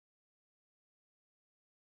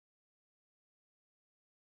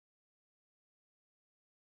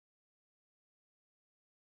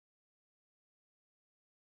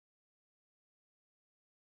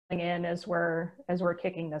in as we're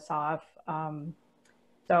kicking this off.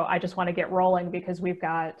 So I just want to get rolling because we've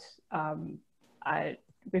got some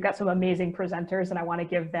amazing presenters, and I want to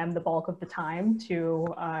give them the bulk of the time to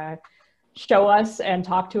show us and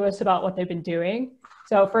talk to us about what they've been doing.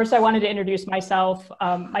 So first I wanted to introduce myself.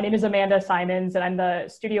 My name is Amanda Simons, and I'm the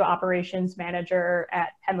Studio Operations Manager at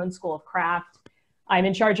Penland School of Craft. I'm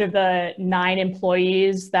in charge of the 9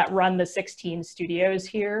 employees that run the 16 studios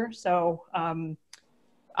here. So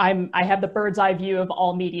I have the bird's eye view of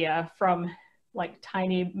all media, from like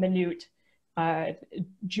tiny, minute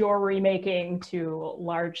jewelry making to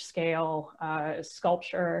large scale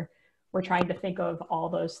sculpture. We're trying to think of all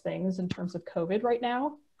those things in terms of COVID right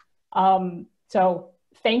now. So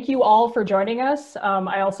thank you all for joining us.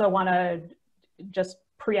 I also want to just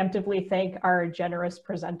preemptively thank our generous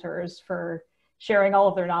presenters for sharing all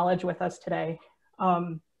of their knowledge with us today.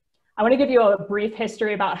 I want to give you a brief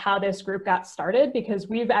history about how this group got started, because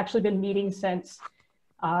we've actually been meeting since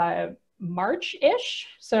March-ish.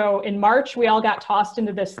 So in March, we all got tossed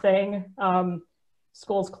into this thing,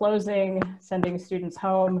 schools closing, sending students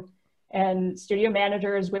home, and studio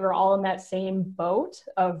managers, we were all in that same boat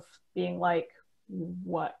of being like,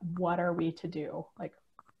 what are we to do? Like,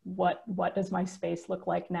 what does my space look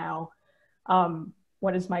like now?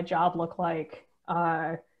 What does my job look like?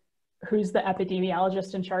 Who's the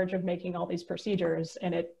epidemiologist in charge of making all these procedures?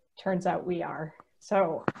 And it turns out we are.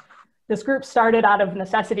 So this group started out of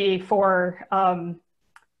necessity for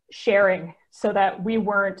sharing, so that we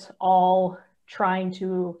weren't all trying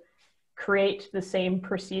to create the same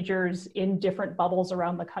procedures in different bubbles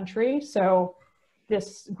around the country. So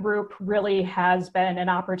this group really has been an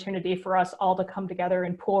opportunity for us all to come together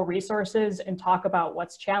and pool resources and talk about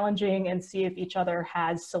what's challenging and see if each other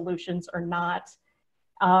has solutions or not.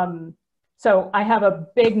 So I have a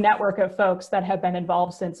big network of folks that have been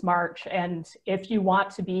involved since March. And if you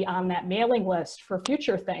want to be on that mailing list for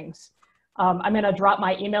future things, I'm going to drop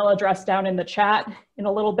my email address down in the chat in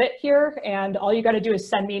a little bit here. And all you got to do is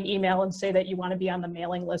send me an email and say that you want to be on the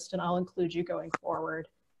mailing list, and I'll include you going forward.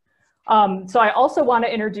 So I also want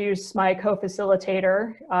to introduce my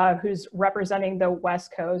co-facilitator, who's representing the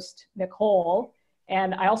West Coast, Nicole.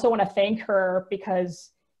 And I also want to thank her because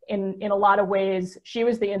in a lot of ways, she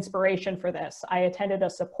was the inspiration for this. I attended a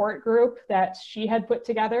support group that she had put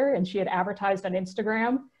together, and she had advertised on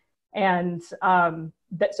Instagram. And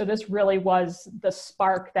so this really was the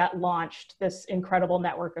spark that launched this incredible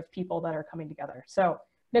network of people that are coming together. So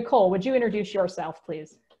Nicole, would you introduce yourself,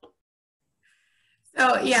 please?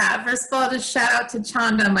 So yeah, first of all, just shout out to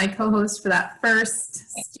Chanda, my co-host for that first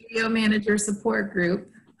studio manager support group,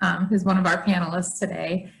 who's one of our panelists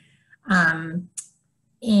today.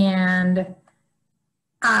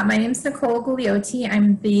 My name is Nicole Gugliotti.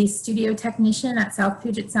 I'm the studio technician at South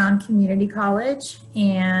Puget Sound Community College.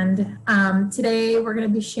 And today we're going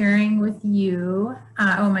to be sharing with you,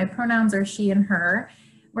 my pronouns are she and her.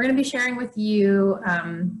 We're going to be sharing with you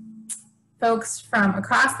folks from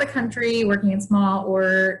across the country working in small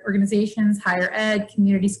organizations, higher ed,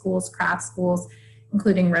 community schools, craft schools,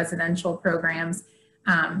 including residential programs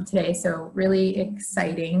today. So really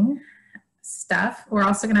exciting stuff. We're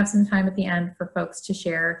also going to have some time at the end for folks to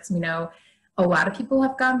share, because we know a lot of people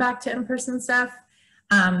have gone back to in-person stuff.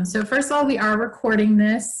 So first of all, we are recording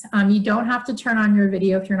this. You don't have to turn on your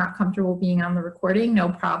video if you're not comfortable being on the recording, no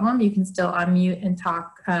problem. You can still unmute and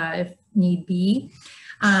talk if need be.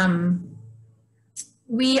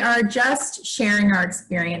 We are just sharing our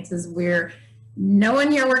experiences. No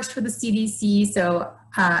one here works for the CDC, so,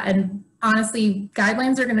 and honestly,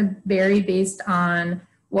 guidelines are going to vary based on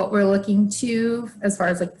what we're looking to as far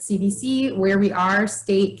as like the CDC, where we are,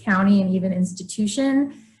 state, county, and even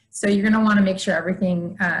institution. So you're going to want to make sure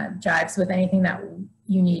everything jives with anything that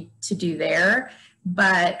you need to do there.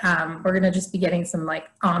 But we're going to just be getting some like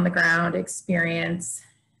on the ground experiences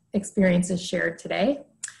shared today.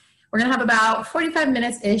 We're going to have about 45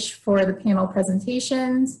 minutes-ish for the panel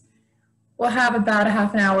presentations. We'll have about a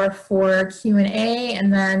half an hour for Q&A.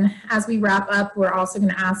 And then as we wrap up, we're also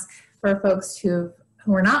going to ask for folks who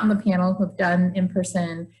are not on the panel, who have done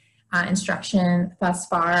in-person instruction thus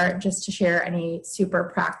far, just to share any super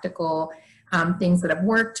practical things that have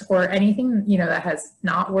worked, or anything that has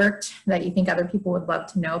not worked that you think other people would love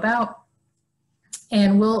to know about.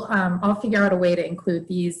 And I'll figure out a way to include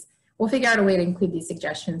these. We'll figure out a way to include these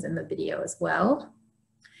suggestions in the video as well.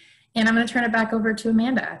 And I'm going to turn it back over to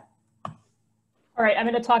Amanda. All right, I'm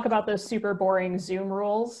going to talk about those super boring Zoom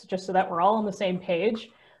rules, just so that we're all on the same page.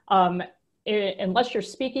 Unless you're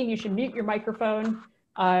speaking, you should mute your microphone.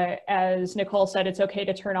 As Nicole said, it's okay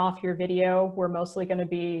to turn off your video. We're mostly going to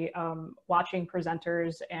be watching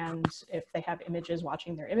presenters, and if they have images,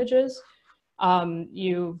 watching their images.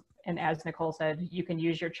 And as Nicole said, you can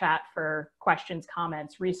use your chat for questions,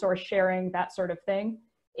 comments, resource sharing, that sort of thing.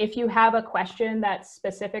 If you have a question that's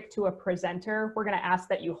specific to a presenter, we're going to ask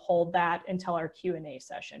that you hold that until our Q&A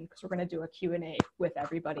session, because we're going to do a Q&A with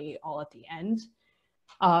everybody all at the end,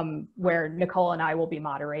 where Nicole and I will be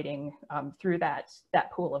moderating through that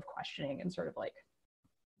pool of questioning and sort of like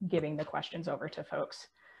giving the questions over to folks.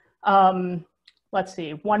 Let's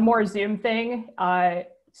see, one more Zoom thing.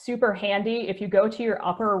 Super handy. If you go to your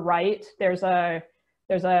upper right, there's a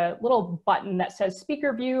little button that says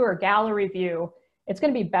speaker view or gallery view. It's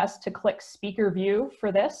going to be best to click speaker view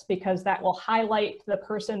for this, because that will highlight the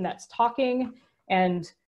person that's talking and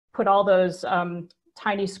put all those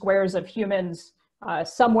tiny squares of humans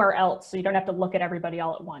somewhere else. So you don't have to look at everybody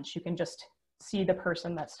all at once. You can just see the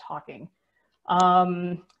person that's talking.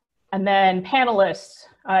 And then panelists,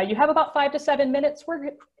 you have about 5 to 7 minutes.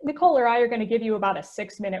 Nicole or I are going to give you about a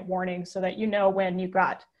 6-minute warning so that you know when you've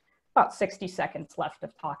got about 60 seconds left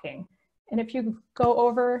of talking. And if you go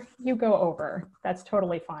over, you go over. That's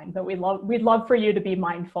totally fine. But we'd love for you to be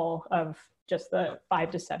mindful of just the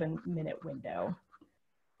 5 to 7 minute window.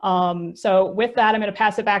 So with that, I'm going to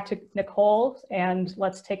pass it back to Nicole, and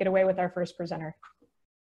let's take it away with our first presenter.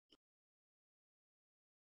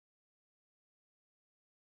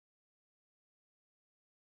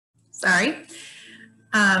 Sorry.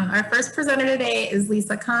 Our first presenter today is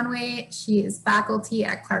Lisa Conway. She is faculty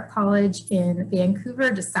at Clark College in Vancouver,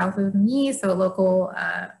 just south of me, so a local,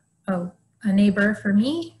 a neighbor for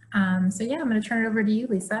me. So yeah, I'm going to turn it over to you,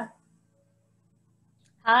 Lisa.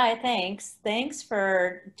 Hi, thanks. Thanks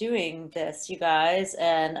for doing this, you guys.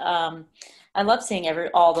 And I love seeing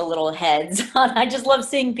all the little heads. I just love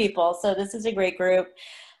seeing people. So this is a great group.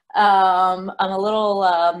 I'm a little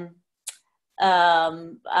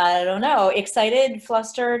I don't know, excited,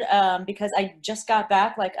 flustered, because I just got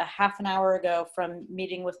back like a half an hour ago from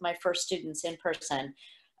meeting with my first students in person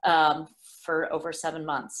for over 7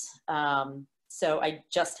 months. So I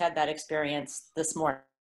just had that experience this morning.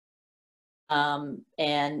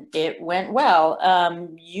 And it went well.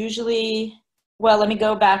 Well, let me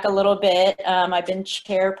go back a little bit. I've been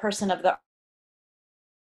chairperson of the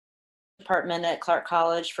department at Clark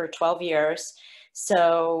College for 12 years.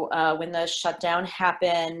 So when the shutdown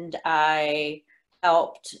happened, I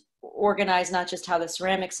helped organize not just how the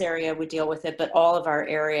ceramics area would deal with it, but all of our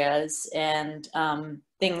areas, and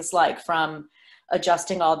things like from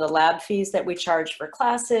adjusting all the lab fees that we charge for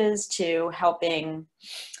classes to helping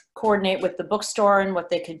coordinate with the bookstore and what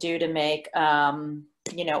they could do to make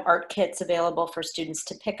you know, art kits available for students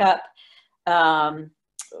to pick up.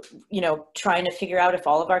 You know, trying to figure out if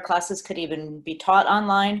all of our classes could even be taught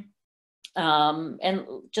online. And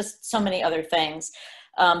just so many other things.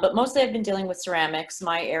 But mostly I've been dealing with ceramics,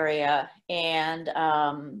 my area, and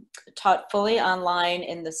taught fully online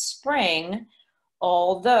in the spring,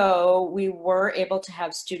 although we were able to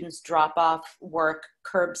have students drop off work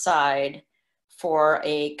curbside for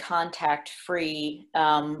a contact-free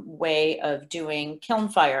way of doing kiln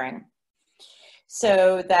firing.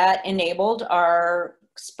 So that enabled our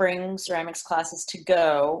spring ceramics classes to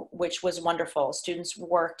go, which was wonderful. Students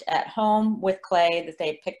worked at home with clay that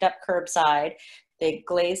they picked up curbside. They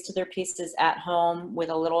glazed their pieces at home with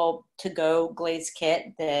a little to-go glaze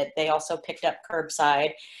kit that they also picked up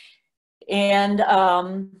curbside. And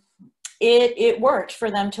it worked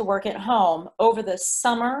for them to work at home. Over the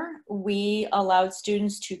summer, we allowed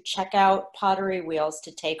students to check out pottery wheels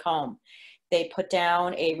to take home. They put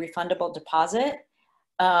down a refundable deposit,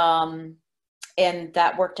 and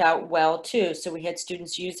that worked out well too. So we had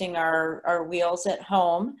students using our wheels at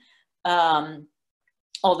home,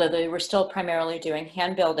 although they were still primarily doing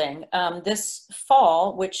hand building. This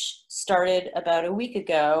fall, which started about a week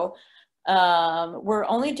ago, we're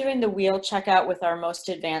only doing the wheel checkout with our most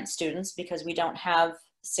advanced students because we don't have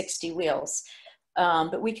 60 wheels.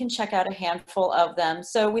 But we can check out a handful of them.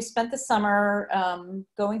 So we spent the summer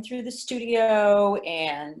going through the studio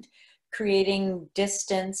and creating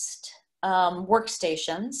distanced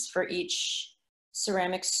workstations for each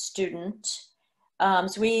ceramics student.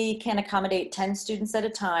 So we can accommodate 10 students at a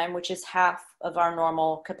time, which is half of our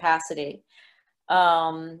normal capacity.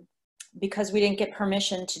 Because we didn't get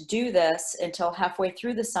permission to do this until halfway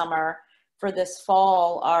through the summer, for this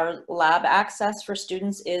fall, our lab access for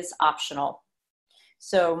students is optional.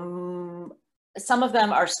 So some of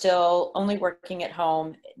them are still only working at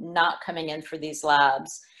home, not coming in for these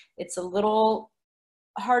labs. It's a little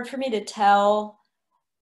hard for me to tell.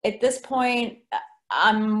 At this point,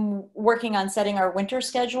 I'm working on setting our winter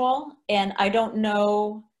schedule, and I don't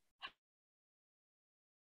know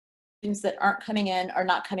students that aren't coming in are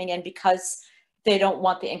not coming in because they don't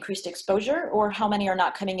want the increased exposure, or how many are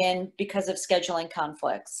not coming in because of scheduling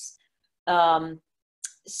conflicts.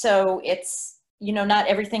 So it's, you know, not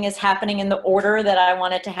everything is happening in the order that I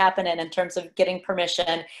want it to happen in terms of getting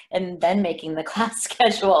permission and then making the class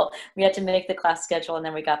schedule. We had to make the class schedule and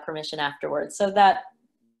then we got permission afterwards. So that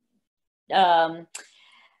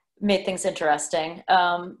made things interesting.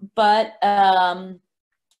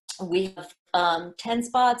 We have 10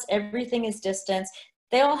 spots, everything is distance.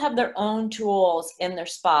 They all have their own tools in their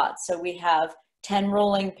spots. So we have 10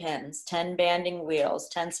 rolling pins, 10 banding wheels,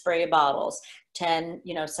 10 spray bottles, 10,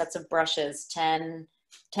 you know, sets of brushes, 10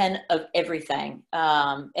 of everything,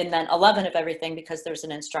 and then 11 of everything because there's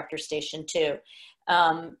an instructor station too.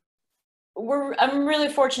 I'm really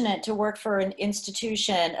fortunate to work for an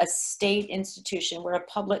institution, a state institution. We're a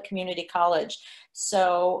public community college.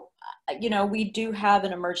 So, you know, we do have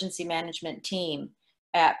an emergency management team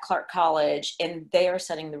at Clark College, and they are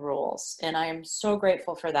setting the rules. And I am so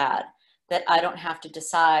grateful for that I don't have to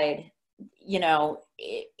decide, you know,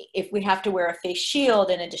 if we have to wear a face shield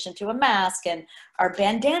in addition to a mask, and are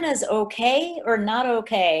bandanas okay or not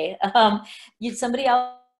okay? Somebody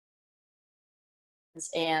else.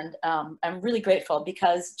 And I'm really grateful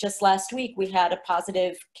because just last week we had a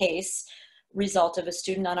positive case result of a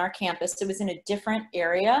student on our campus. It was in a different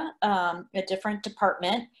area, a different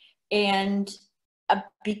department. And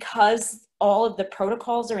because all of the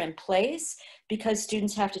protocols are in place, because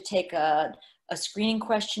students have to take a screening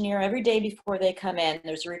questionnaire every day before they come in,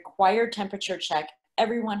 there's a required temperature check.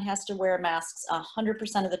 Everyone has to wear masks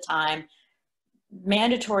 100% of the time,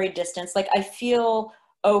 mandatory distance. Like, I feel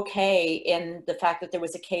okay in the fact that there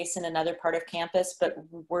was a case in another part of campus, but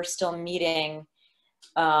we're still meeting,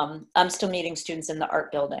 I'm still meeting students in the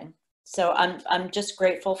art building. So I'm just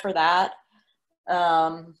grateful for that.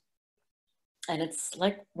 And it's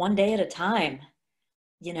like one day at a time,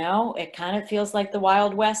 you know, it kind of feels like the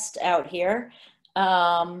Wild West out here.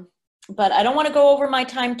 But I don't want to go over my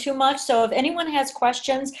time too much. So if anyone has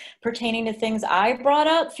questions pertaining to things I brought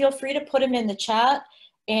up, feel free to put them in the chat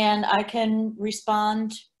and I can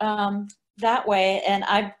respond that way. And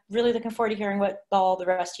I'm really looking forward to hearing what all the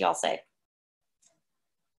rest of y'all say.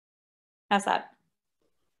 How's that?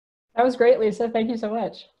 That was great, Lisa. Thank you so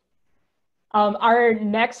much. Our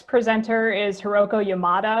next presenter is Hiroko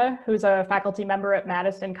Yamada, who's a faculty member at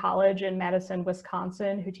Madison College in Madison,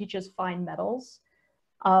 Wisconsin, who teaches fine metals.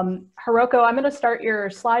 Hiroko, I'm going to start your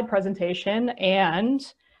slide presentation,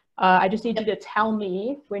 and I just need you to tell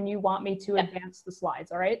me when you want me to advance the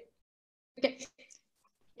slides, all right? Okay.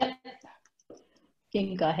 Yep. You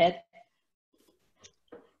can go ahead.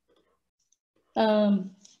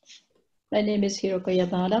 My name is Hiroko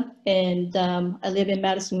Yamada, and I live in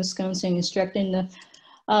Madison, Wisconsin, instructing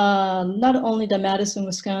not only the Madison,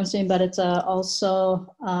 Wisconsin, but it's also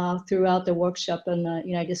throughout the workshop in the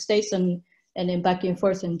United States and then back and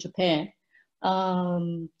forth in Japan.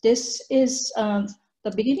 This is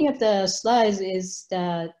the beginning of the slides is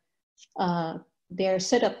that they're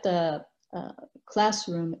set up the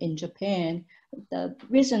classroom in Japan. The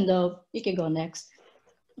reason, though, you can go next.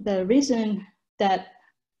 The reason that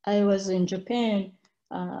I was in Japan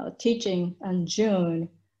teaching in June.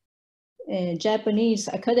 Japanese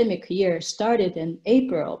academic year started in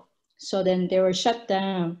April. So then they were shut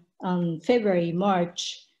down on February,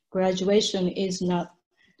 March. Graduation is not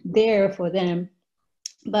there for them,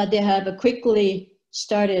 but they have quickly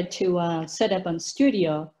started to set up a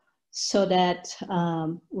studio so that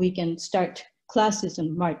we can start classes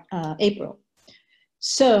in April.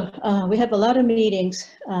 So we have a lot of meetings,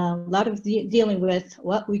 a lot of dealing with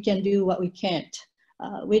what we can do, what we can't.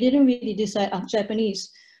 We didn't really decide on Japanese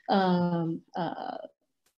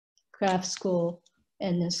craft school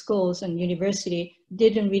and the schools and university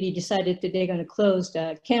didn't really decide that they're going to close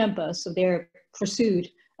the campus. So they're pursued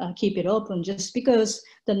keep it open just because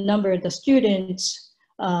the number of the students,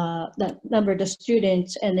 and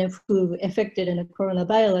then who affected in the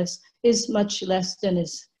coronavirus is much less than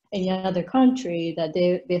is any other country that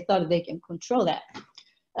they thought they can control that.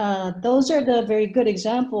 Those are the very good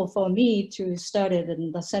example for me to start it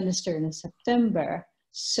in the semester in September.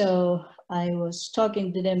 So I was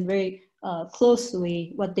talking to them very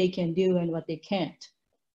closely what they can do and what they can't.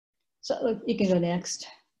 So you can go next.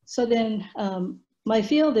 So then my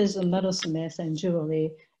field is a metalsmith and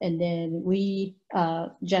jewelry. And then we,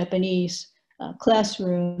 Japanese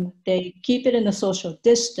classroom, they keep it in a social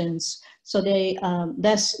distance. So they,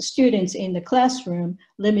 less students in the classroom,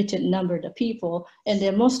 limited number of people. And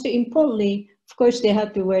then most importantly, Of course, they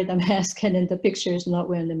have to wear the mask, and in the picture is not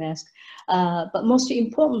wearing the mask. But most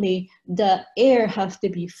importantly, the air have to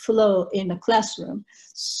be flow in the classroom.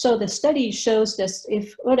 So the study shows that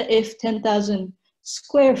if 10,000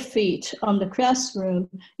 square feet on the classroom,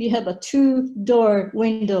 you have a 2-door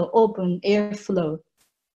window open airflow,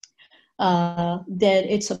 then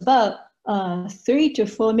it's about 3 to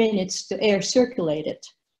 4 minutes to air circulate it.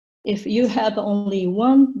 If you have only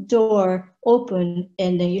 1 door open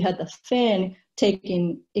and then you have the fan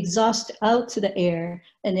taking exhaust out to the air,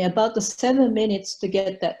 and about the 7 minutes to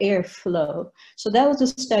get the air flow. So that was the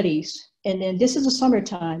studies. And then this is the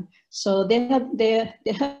summertime. So they have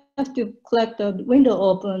to collect the window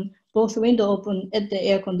open, both window open at the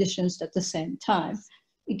air conditions at the same time.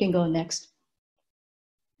 You can go next.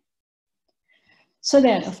 So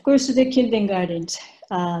then, of course, the kindergartens,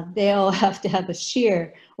 they all have to have a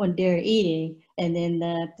shear when they're eating, and then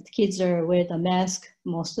the kids are with a mask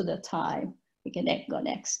most of the time. We can go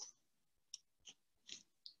next.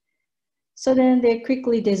 So then they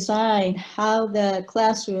quickly design how the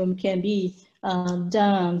classroom can be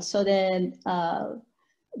done. So then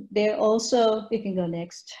they're also, we can go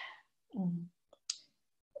next,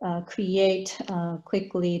 create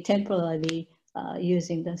quickly, temporarily,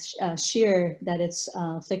 using the shear that it's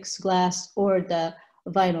fixed glass or the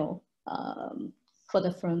vinyl for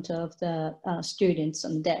the front of the students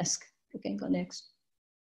on the desk. You can go next.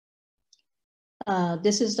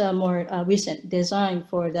 This is the more recent design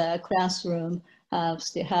for the classroom.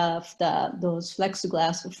 They have those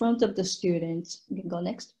plexiglass in front of the students. You can go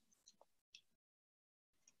next.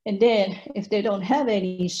 And then if they don't have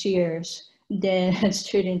any shears, then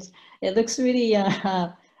students, it looks really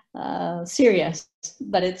serious,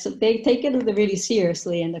 but they take it really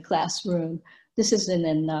seriously in the classroom. This is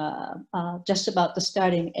just about to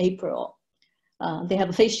start in April. They have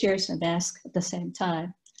a face shears and mask at the same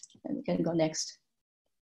time. And we can go next.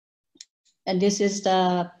 And this is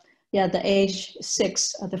the age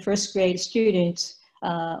 6 of the first grade students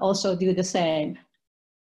also do the same.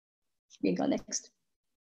 We can go next.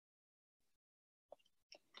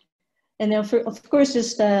 And then of course,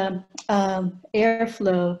 just the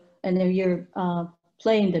airflow, and then you're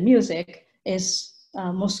playing the music is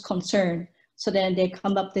most concerned. So then they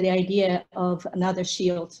come up with the idea of another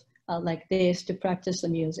shield like this to practice the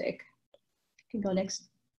music. You can go next.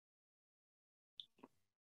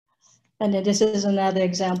 And then this is another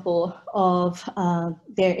example of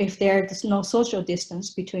if there's no social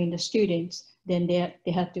distance between the students, then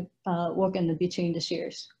they have to work in between the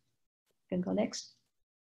shears. You can go next.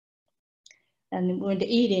 And when they're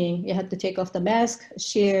eating, you have to take off the mask,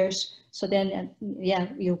 shears. So then,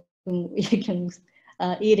 you can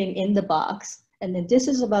eating in the box. And then this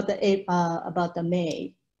is about the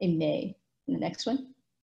May. The next one.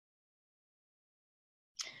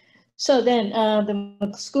 So then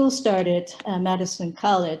the school started Madison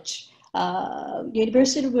College.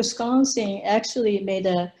 University of Wisconsin actually made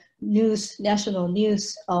a national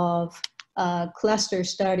news of cluster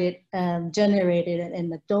started generated in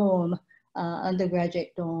the dome,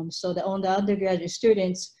 undergraduate dome. So the undergraduate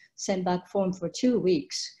students sent back form for 2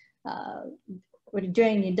 weeks.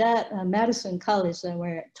 During that, Madison College that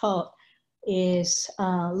we're taught is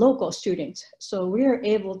local students. So we are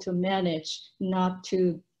able to manage not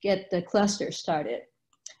to get the cluster started.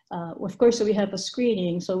 Of course, we have a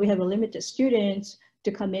screening, so we have a limited students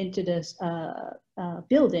to come into this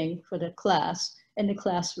building for the class. In the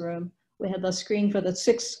classroom, we have a screen for the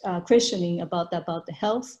 6 questioning about the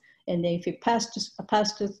health. And then if you pass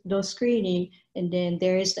those screening, and then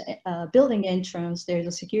there is the building entrance, there's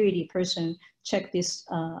a security person check this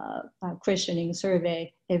questioning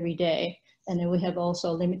survey every day. And then we have also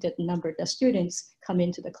a limited number of students come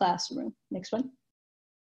into the classroom. Next one.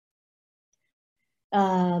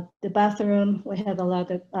 The bathroom, we have a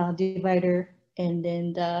lot of divider, and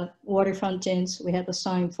then the water fountains, we have a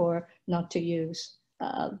sign for not to use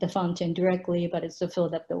the fountain directly, but it's to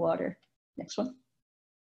fill up the water. Next one.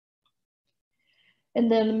 And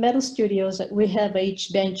then metal studios, we have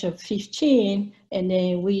each bench of 15, and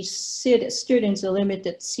then we sit students a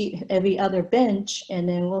limited seat every other bench, and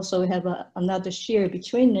then also we have another shear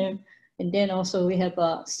between them, and then also we have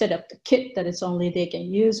set up the kit that it's only they can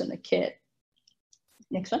use in the kit.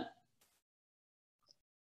 Next one.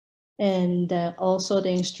 And also the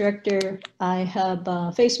instructor, I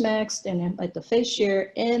have face masks and like the face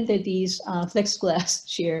shear and these plexiglass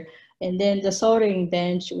shear. And then the soldering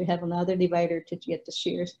bench, we have another divider to get the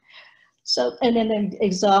shears. So, and then the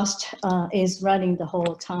exhaust is running the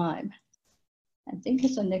whole time. I think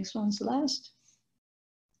it's the next one's last.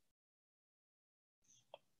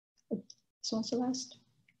 This one's the last.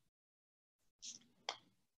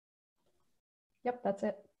 Yep, that's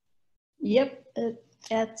it. Yep,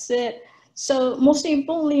 that's it. So most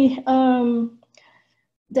importantly,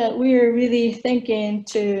 that we're really thinking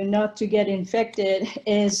to not to get infected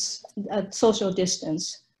is social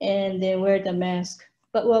distance and then wear the mask.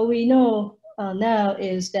 But what we know now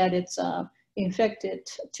is that it's infected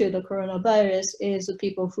to the coronavirus is the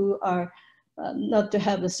people who are not to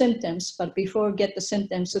have the symptoms, but before get the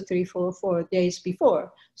symptoms 3, 4 days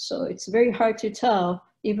before. So it's very hard to tell,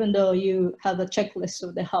 even though you have a checklist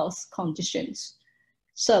of the health conditions.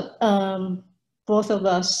 So both of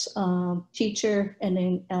us, teacher and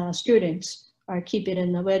then students, are keeping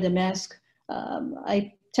and wear the mask.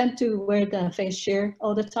 I tend to wear the face shield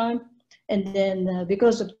all the time. And then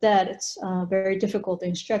because of that, it's very difficult to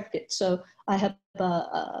instruct it. So I have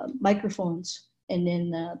microphones, and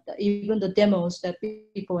then even the demos that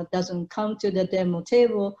people doesn't come to the demo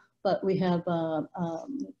table, but we have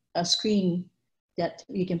a screen that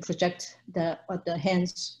you can project what the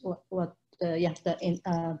hands,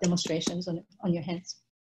 the demonstrations on your hands.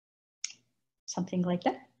 Something like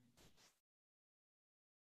that.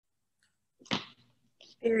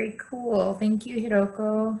 Very cool. Thank you,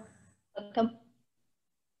 Hiroko. Welcome.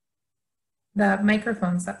 The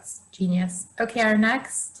microphones, that's genius. Okay, our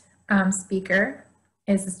next speaker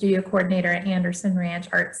is the studio coordinator at Anderson Ranch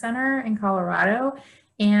Art Center in Colorado.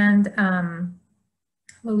 And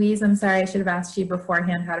Louise, I'm sorry, I should have asked you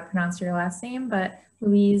beforehand how to pronounce your last name, but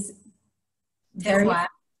Louise Dehual.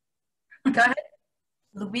 Go ahead.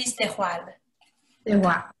 Louise Dehual.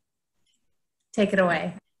 Dehual. Take it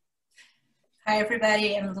away. Hi,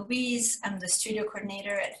 everybody. I'm Louise. I'm the studio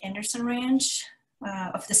coordinator at Anderson Ranch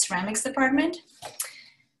of the ceramics department.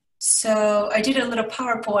 So I did a little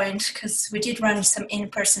PowerPoint because we did run some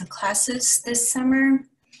in-person classes this summer.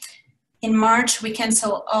 In March, we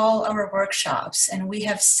canceled all our workshops, and we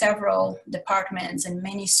have several departments and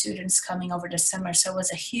many students coming over the summer. So it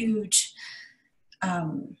was a huge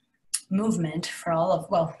movement for all of,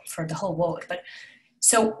 well, for the whole world. But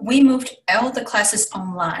so we moved all the classes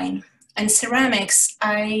online. And ceramics,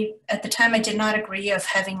 at the time I did not agree of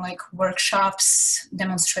having like workshops,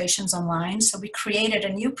 demonstrations online. So we created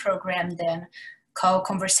a new program then called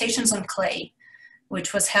Conversations on Clay,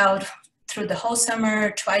 which was held through the whole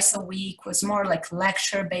summer, twice a week, was more like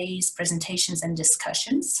lecture-based presentations and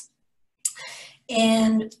discussions.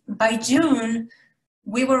 And by June,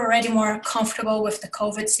 we were already more comfortable with the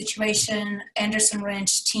COVID situation. Anderson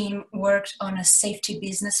Ranch team worked on a safety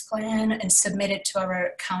business plan and submitted to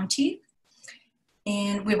our county.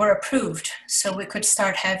 And we were approved, so we could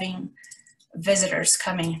start having visitors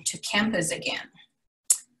coming to campus again.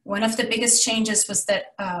 One of the biggest changes was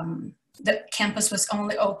that the campus was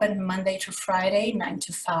only open Monday to Friday, 9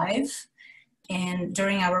 to 5. And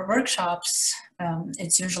during our workshops,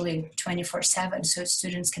 it's usually 24/7, so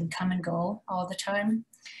students can come and go all the time.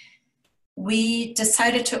 We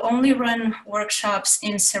decided to only run workshops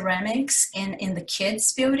in ceramics and in the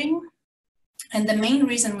kids building. And the main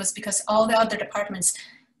reason was because all the other departments,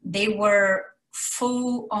 they were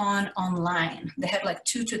full on online. They had like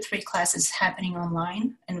 2 to 3 classes happening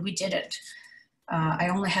online, and we didn't. I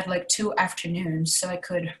only had like 2 afternoons, so I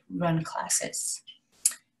could run classes.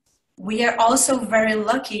 We are also very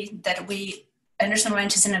lucky that Anderson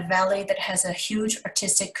Ranch is in a valley that has a huge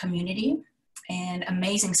artistic community and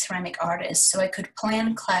amazing ceramic artists. So I could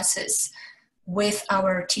plan classes with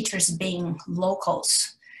our teachers being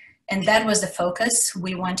locals. And that was the focus.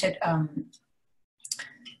 We wanted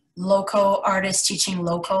local artists teaching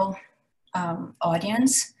local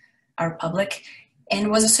audience, our public. And it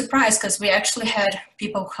was a surprise because we actually had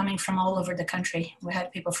people coming from all over the country. We had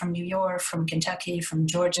people from New York, from Kentucky, from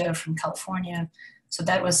Georgia, from California. So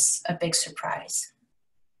that was a big surprise.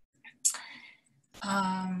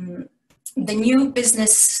 The new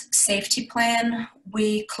business safety plan,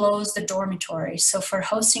 we closed the dormitory. So for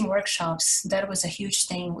hosting workshops, that was a huge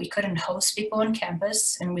thing. We couldn't host people on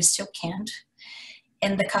campus, and we still can't.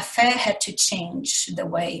 And the cafe had to change the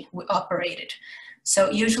way we operated.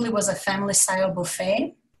 So usually it was a family style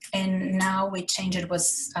buffet, and now we changed it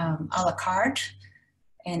was a la carte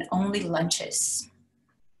and only lunches.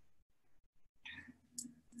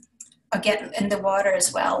 Again, in the water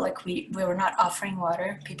as well, like we were not offering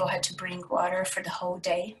water. People had to bring water for the whole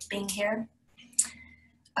day being here.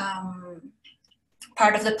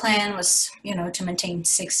 Part of the plan was, to maintain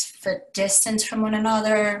 6-foot distance from one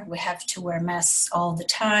another. We have to wear masks all the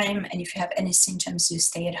time. And if you have any symptoms, you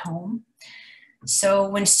stay at home. So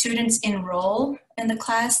when students enroll in the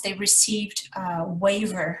class, they received a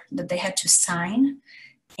waiver that they had to sign,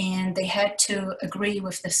 and they had to agree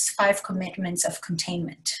with the 5 commitments of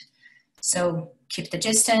containment. So keep the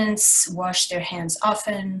distance, wash their hands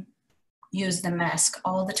often, use the mask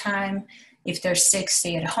all the time. If they're sick,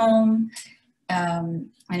 stay at home. And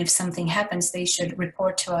if something happens, they should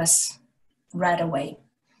report to us right away.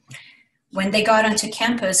 When they got onto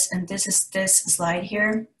campus, and this is this slide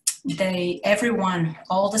here, everyone,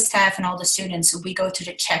 all the staff and all the students, we go to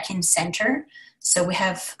the check-in center. So we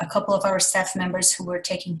have a couple of our staff members who were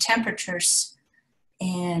taking temperatures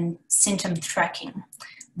and symptom tracking.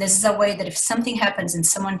 This is a way that if something happens and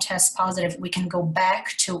someone tests positive, we can go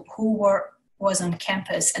back to who was on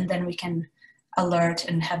campus, and then we can alert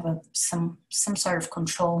and have some sort of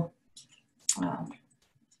control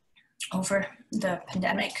over the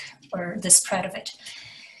pandemic or the spread of it.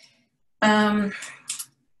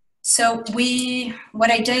 So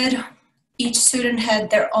what I did, each student had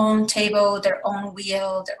their own table, their own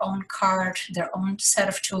wheel, their own cart, their own set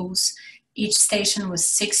of tools. Each station was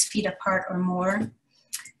 6 feet apart or more.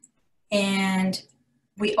 And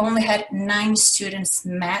we only had 9 students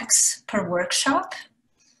max per workshop.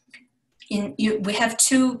 We have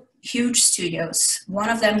 2 huge studios. One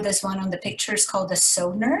of them, this one on the picture, is called the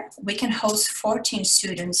Sonar. We can host 14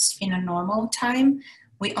 students in a normal time.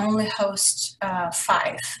 We only host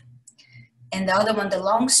 5. And the other one, the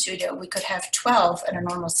long studio, we could have 12 in a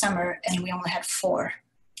normal summer, and we only had 4.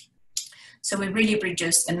 So we really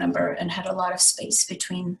reduced the number and had a lot of space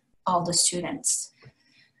between all the students.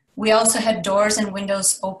 We also had doors and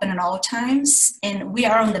windows open at all times, and we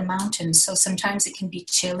are on the mountain, so sometimes it can be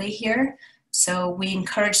chilly here. So we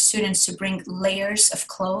encourage students to bring layers of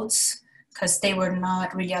clothes because they were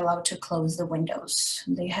not really allowed to close the windows.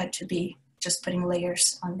 They had to be just putting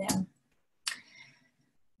layers on them.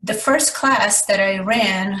 The first class that I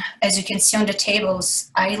ran, as you can see on the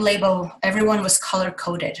tables, everyone was color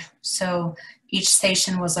coded. So each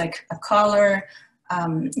station was like a color.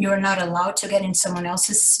 You were not allowed to get in someone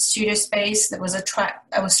else's studio space. I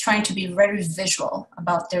was trying to be very visual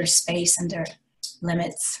about their space and their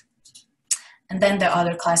limits. And then the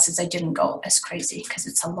other classes, I didn't go as crazy because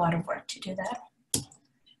it's a lot of work to do that.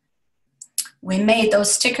 We made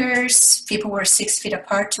those stickers. People were 6 feet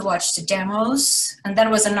apart to watch the demos. And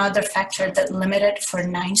that was another factor that limited for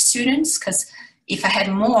 9 students, because if I had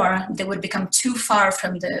more, they would become too far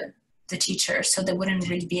from the teacher, so they wouldn't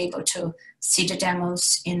really be able to see the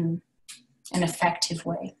demos in an effective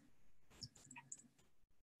way.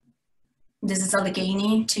 This is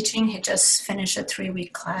Allegheny teaching. He just finished a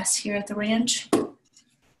 3-week class here at the ranch.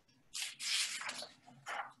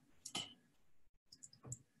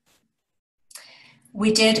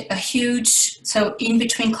 We did so in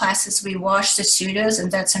between classes, we washed the studios,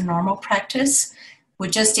 and that's a normal practice. We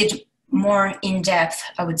just did more in depth,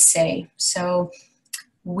 I would say. So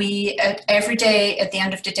every day, at the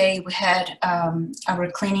end of the day, we had our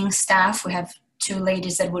cleaning staff. We have 2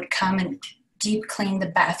 ladies that would come and deep clean the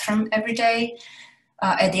bathroom every day.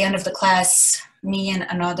 At the end of the class, me and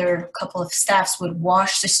another couple of staffs would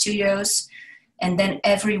wash the studios. And then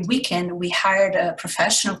every weekend, we hired a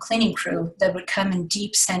professional cleaning crew that would come and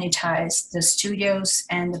deep sanitize the studios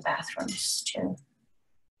and the bathrooms too.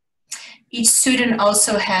 Each student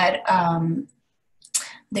also had,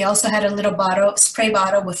 they also had a little spray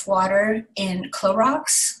bottle with water and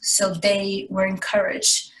Clorox. So they were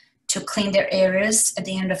encouraged to clean their areas at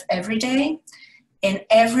the end of every day. And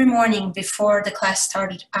every morning before the class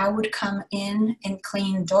started, I would come in and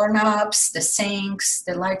clean doorknobs, the sinks,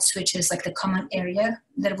 the light switches, like the common area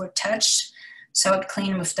that were touched. So I would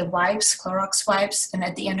clean with the wipes, Clorox wipes, and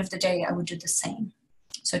at the end of the day, I would do the same.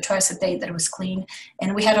 So twice a day that it was clean.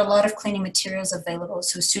 And we had a lot of cleaning materials available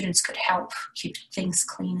so students could help keep things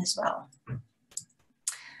clean as well.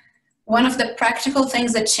 One of the practical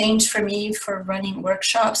things that changed for me for running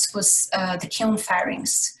workshops was the kiln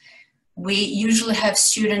firings. We usually have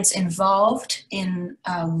students involved in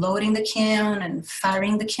loading the kiln and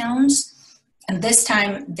firing the kilns. And this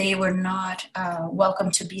time they were not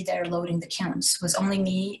welcome to be there loading the kilns. It was only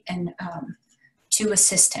me and 2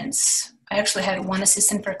 assistants. I actually had 1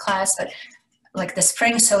 assistant per class, but like the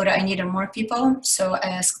spraying soda, I needed more people. So I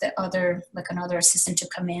asked another assistant to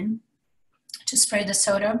come in to spray the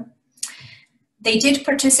soda. They did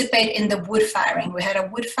participate in the wood firing. We had a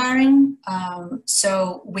wood firing,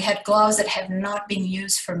 so we had gloves that have not been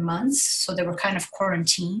used for months, so they were kind of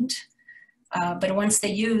quarantined. But once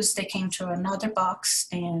they came to another box,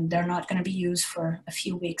 and they're not going to be used for a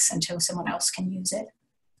few weeks until someone else can use it.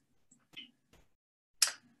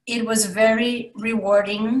 It was very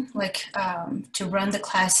rewarding, to run the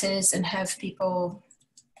classes and have people,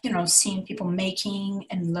 seeing people making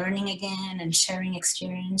and learning again and sharing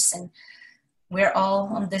experience, and we're all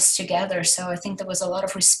on this together. So I think there was a lot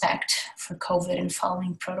of respect for COVID and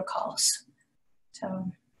following protocols. So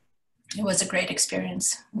it was a great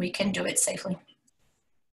experience. We can do it safely.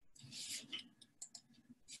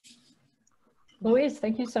 Louise,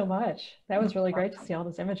 thank you so much. That was really great to see all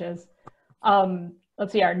those images.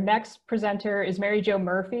 Let's see, our next presenter is Mary Jo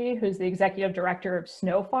Murphy, who's the Executive Director of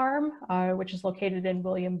Snow Farm, which is located in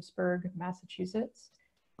Williamsburg, Massachusetts.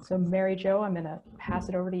 So Mary Jo, I'm gonna pass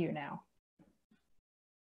it over to you now.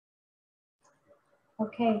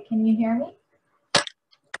 Okay, can you hear me?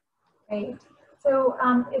 Great. So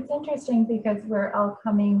it's interesting because we're all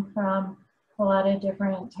coming from a lot of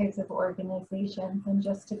different types of organizations, and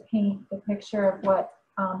just to paint the picture of what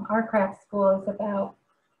our craft school is about,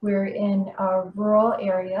 we're in a rural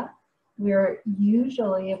area. We're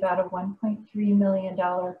usually about a $1.3 million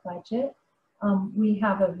budget. We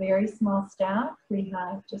have a very small staff. We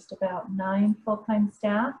have just about 9 full-time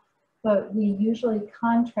staff, but we usually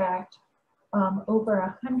contract over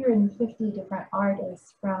 150 different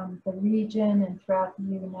artists from the region and throughout the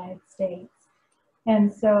United States.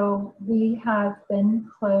 And so we have been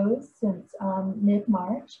closed since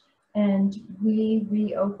mid-March, and we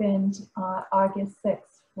reopened August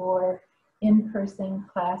 6th for in-person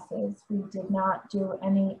classes. We did not do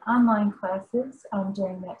any online classes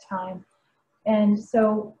during that time. And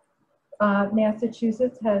so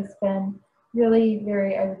Massachusetts has been really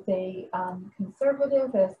very, I would say,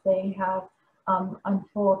 conservative as they have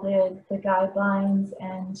unfolded the guidelines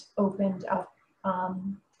and opened up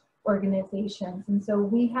organizations. And so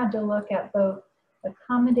we had to look at both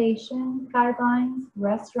accommodation guidelines,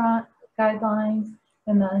 restaurant guidelines,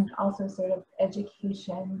 and then also sort of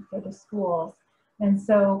education for the schools. And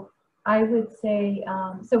so I would say,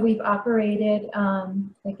 so we've operated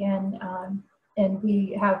again, and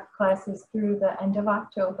we have classes through the end of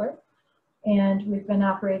October, and we've been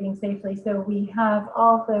operating safely. So we have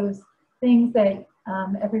all those things that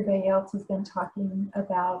everybody else has been talking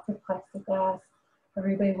about, the plexiglass,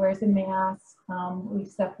 everybody wears a mask, we've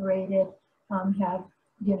separated, have,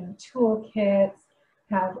 you know, toolkits,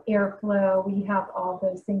 have airflow, we have all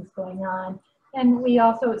those things going on. And we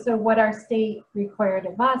also, so what our state required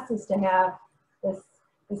of us is to have this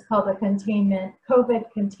is called a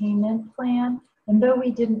COVID containment plan. And though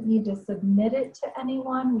we didn't need to submit it to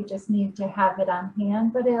anyone, we just needed to have it on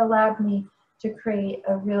hand, but it allowed me to create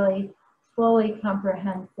a really fully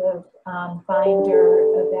comprehensive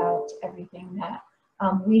binder about everything that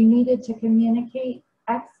we needed to communicate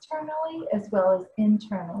externally as well as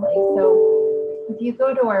internally. So if you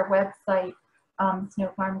go to our website,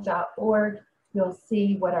 snowfarm.org, you'll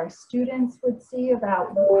see what our students would see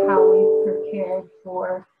about how we've prepared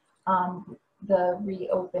for the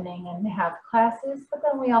reopening and have classes, but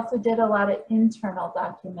then we also did a lot of internal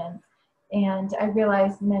documents. And I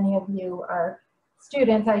realize many of you are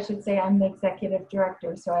students. I should say I'm the executive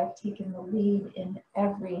director, so I've taken the lead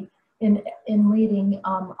in leading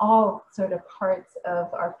all sort of parts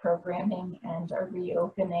of our programming and our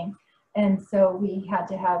reopening. And so we had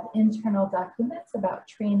to have internal documents about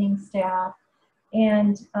training staff.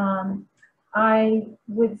 And I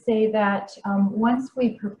would say that once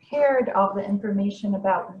we prepared all the information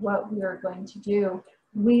about what we were going to do,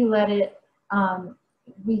 we let it,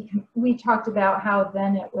 we talked about how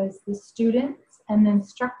then it was the students and the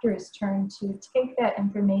instructors' turn to take that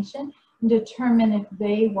information and determine if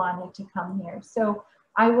they wanted to come here. So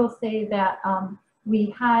I will say that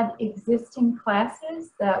we had existing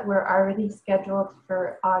classes that were already scheduled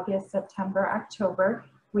for August, September, October,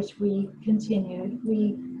 which we continued.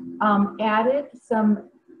 We added some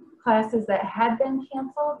classes that had been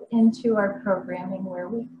canceled into our programming where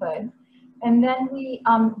we could. And then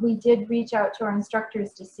we did reach out to our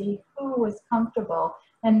instructors to see who was comfortable.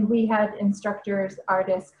 And we had instructors,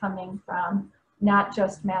 artists coming from not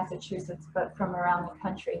just Massachusetts, but from around the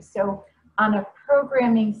country. So on a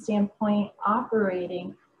programming standpoint,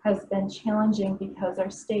 operating has been challenging because our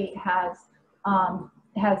state has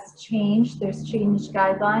changed. There's changed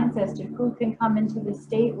guidelines as to who can come into the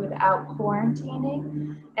state without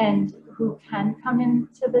quarantining and who can come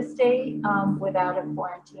into the state without a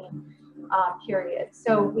quarantine period.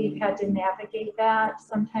 So we've had to navigate that.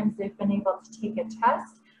 Sometimes they've been able to take a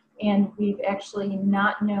test, and we've actually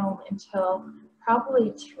not known until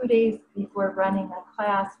probably 2 days before running a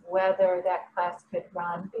class whether that class could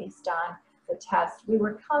run based on the test. We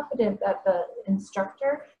were confident that the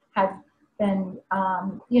instructor had been,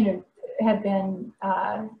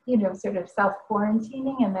 sort of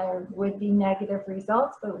self-quarantining and there would be negative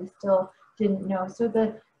results, but we still didn't know. So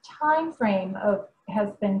the time frame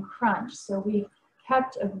has been crunched. So we've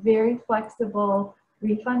kept a very flexible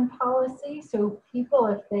refund policy. So people,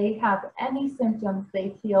 if they have any symptoms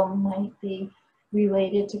they feel might be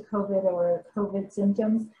related to COVID or COVID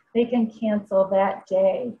symptoms, they can cancel that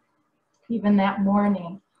day even that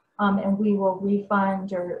morning, and we will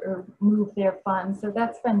refund or move their funds. So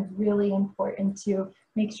that's been really important to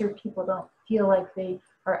make sure people don't feel like they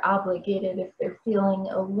are obligated if they're feeling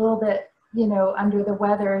a little bit, you know, under the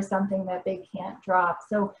weather or something that they can't drop.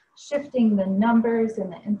 So shifting the numbers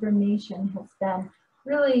and the information has been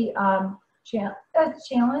really a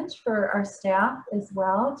challenge for our staff as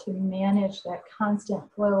well to manage that constant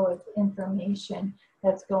flow of information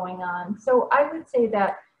that's going on. So I would say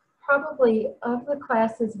that probably of the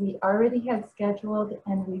classes we already had scheduled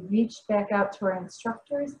and we reached back out to our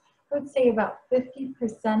instructors, I would say about 50%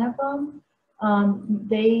 of them,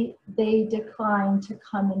 they declined to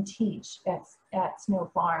come and teach at Snow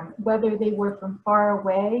Farm, whether they were from far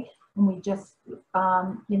away and we just,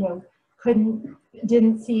 you know,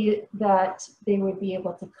 didn't see that they would be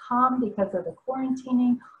able to come because of the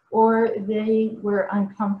quarantining, or they were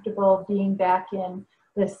uncomfortable being back in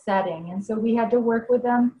this setting. And so we had to work with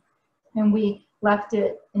them, and we left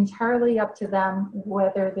it entirely up to them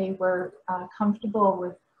whether they were comfortable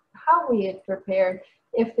with how we had prepared,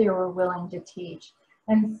 if they were willing to teach.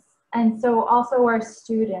 And so also our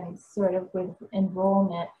students, sort of with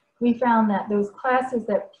enrollment, we found that those classes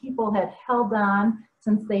that people had held on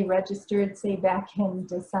since they registered, say back in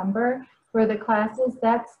December for the classes,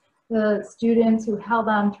 that's the students who held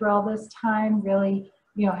on through all this time really,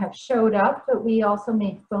 you know, have showed up. But we also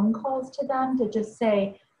made phone calls to them to just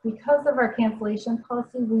say, because of our cancellation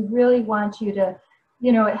policy, we really want you to,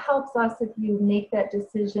 you know, it helps us if you make that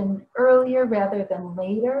decision earlier rather than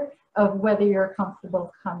later of whether you're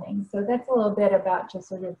comfortable coming. So that's a little bit about just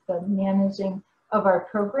sort of the managing of our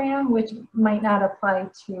program, which might not apply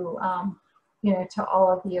to, you know, to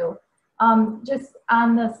all of you. Just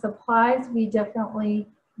on the supplies, we definitely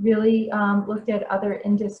really looked at other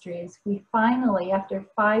industries. We finally, after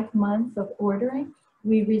 5 months of ordering,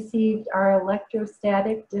 we received our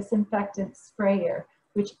electrostatic disinfectant sprayer,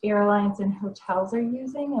 which airlines and hotels are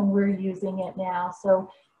using, and we're using it now. So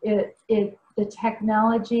the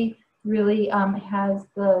technology really has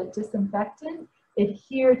the disinfectant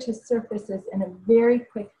adhere to surfaces in a very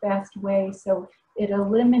quick, fast way. So it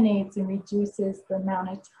eliminates and reduces the amount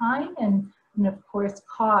of time and of course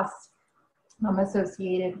costs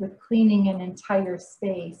associated with cleaning an entire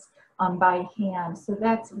space by hand. So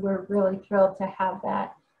we're really thrilled to have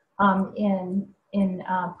that in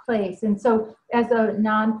place. And so as a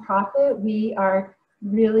nonprofit, we are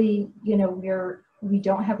really, you know, we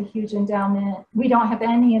don't have a huge endowment. We don't have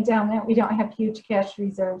any endowment. We don't have huge cash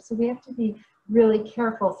reserves. So we have to be really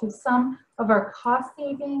careful. So some of our cost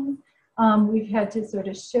savings, we've had to sort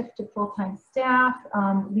of shift to full-time staff.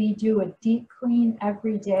 We do a deep clean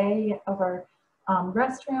every day of our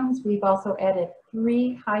restrooms. We've also added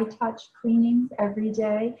 3 high-touch cleanings every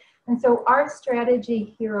day. And so our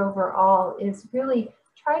strategy here overall is really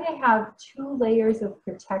try to have 2 layers of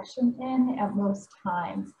protection in at most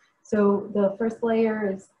times. So the first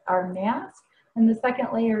layer is our mask, and the second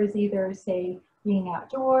layer is either, say, being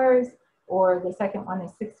outdoors, or the second one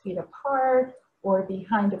is 6 feet apart, or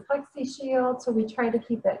behind a plexi shield. So we try to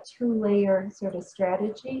keep that 2-layer sort of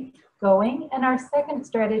strategy going. And our second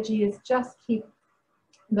strategy is just keep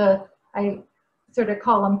I sort of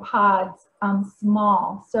call them pods,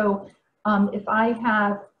 small. So if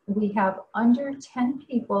we have under 10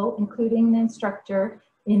 people, including the instructor,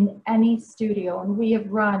 in any studio, and we have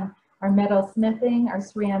run our metalsmithing, our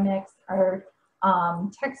ceramics, our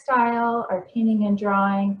textile, our painting and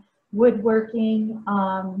drawing, woodworking,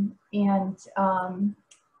 and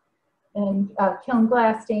kiln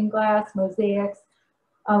glass, stained glass, mosaics.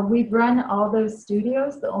 We've run all those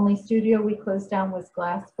studios. The only studio we closed down was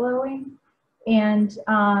glass blowing. And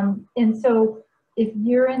so if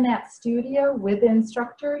you're in that studio with the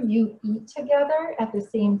instructor, you eat together at the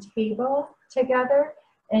same table together,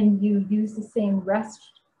 and you use the same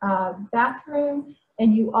bathroom.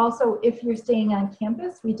 And you also, if you're staying on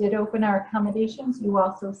campus, we did open our accommodations, you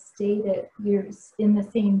also you're in the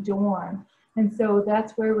same dorm. And so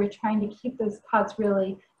that's where we're trying to keep those pods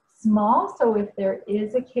really small. So if there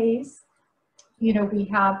is a case, you know, we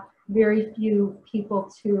have very few people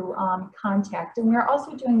to contact. And we're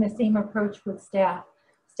also doing the same approach with staff.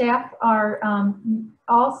 Staff are,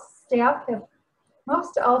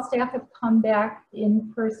 most all staff have come back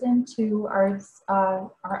in person to our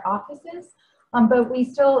offices, but we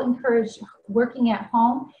still encourage working at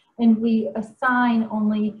home, and we assign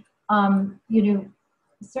only, you know,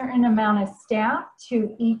 a certain amount of staff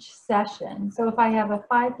to each session. So if I have a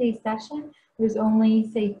 5-day session, there's only,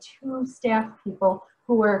 say, 2 staff people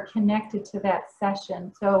who are connected to that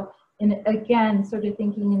session. So, and again, sort of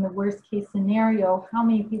thinking in the worst case scenario, how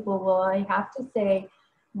many people will I have to say,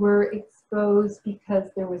 were exposed because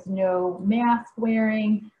there was no mask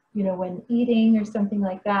wearing, you know, when eating or something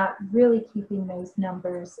like that, really keeping those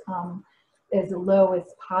numbers as low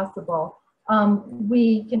as possible.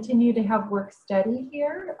 We continue to have work study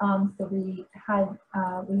here, so we have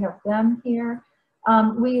them here.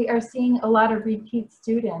 We are seeing a lot of repeat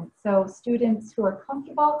students, so students who are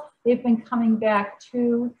comfortable, they've been coming back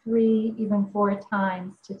 2, 3, even 4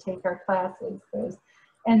 times to take our classes.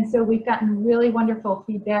 And so we've gotten really wonderful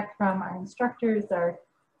feedback from our instructors, our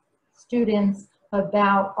students,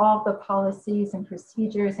 about all the policies and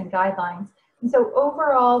procedures and guidelines. And so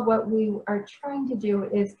overall, what we are trying to do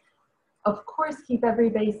is, of course, keep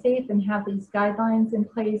everybody safe and have these guidelines in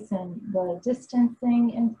place and the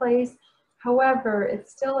distancing in place. However,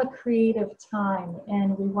 it's still a creative time,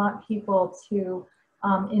 and we want people to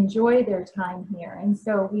enjoy their time here. And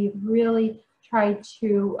so we've really tried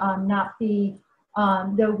to not be,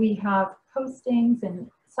 though we have postings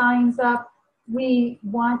and signs up, we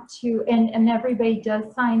want to, and everybody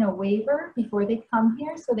does sign a waiver before they come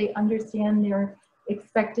here, so they understand they're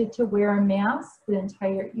expected to wear a mask the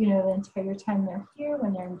entire time they're here,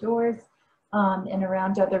 when they're indoors and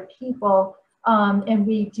around other people. And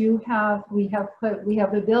we have the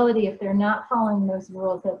ability, if they're not following those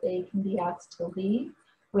rules, that they can be asked to leave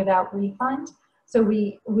without refund. So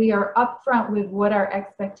we are upfront with what our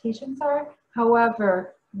expectations are.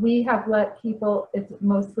 However, we have let people, it's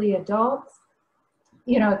mostly adults,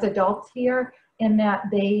 you know, it's adults here, and that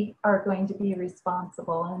they are going to be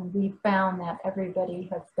responsible. And we found that everybody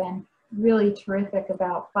has been really terrific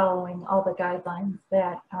about following all the guidelines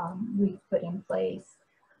that we put in place.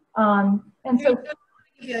 And so,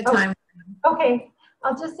 okay,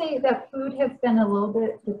 I'll just say that food has been a little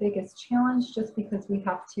bit the biggest challenge, just because we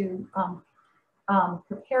have to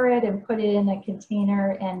prepare it and put it in a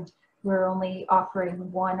container, and we're only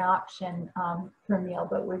offering one option per meal,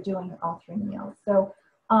 but we're doing all 3 meals. So,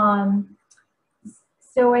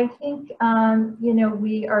 so I think, you know,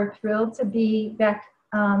 we are thrilled to be back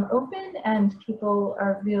open, and people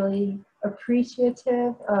are really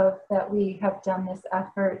appreciative of that we have done this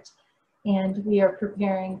effort, and we are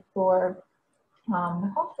preparing for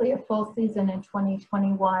hopefully a full season in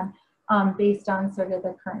 2021 based on sort of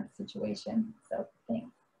the current situation. So thanks.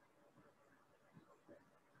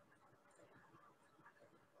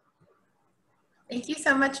 Thank you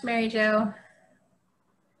so much, Mary Jo.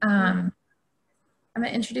 I'm going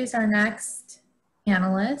to introduce our next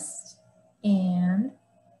panelist, and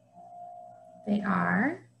they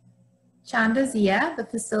are Chanda Zia, the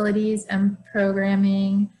Facilities and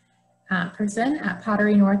Programming person at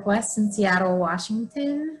Pottery Northwest in Seattle,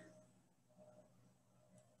 Washington.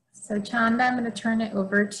 So Chanda, I'm going to turn it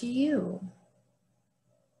over to you.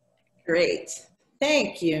 Great.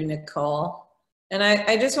 Thank you, Nicole. And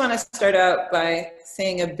I just want to start out by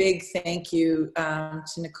saying a big thank you to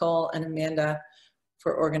Nicole and Amanda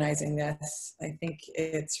for organizing this. I think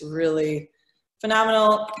it's really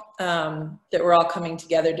phenomenal that we're all coming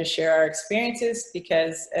together to share our experiences,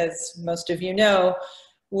 because as most of you know,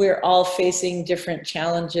 we're all facing different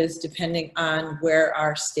challenges depending on where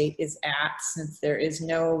our state is at, since there is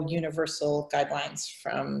no universal guidelines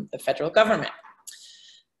from the federal government.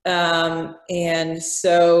 And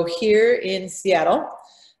so here in Seattle,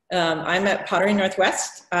 I'm at Pottery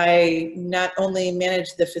Northwest. I not only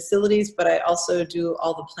manage the facilities, but I also do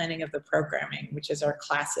all the planning of the programming, which is our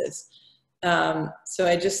classes. So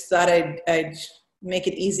I just thought I'd make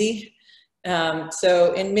it easy.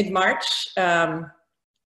 So in mid-March,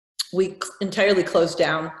 we entirely closed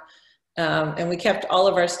down, and we kept all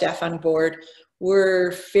of our staff on board. We're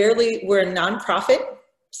a nonprofit.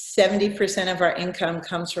 70% of our income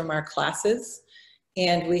comes from our classes,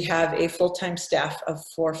 and we have a full-time staff of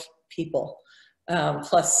 4 people,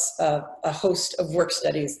 plus a host of work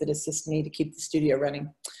studies that assist me to keep the studio running.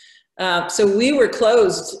 So we were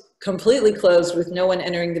closed, completely closed, with no one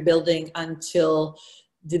entering the building until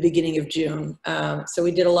the beginning of June. So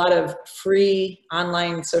we did a lot of free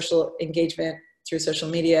online social engagement through social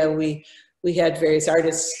media. We had various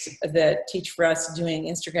artists that teach for us doing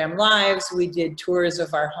Instagram lives. We did tours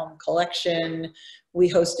of our home collection. We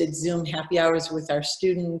hosted Zoom happy hours with our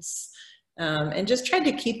students, and just tried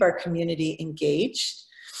to keep our community engaged.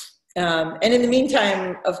 And in the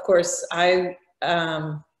meantime, of course, I'm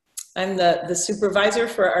the supervisor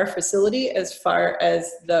for our facility as far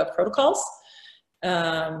as the protocols.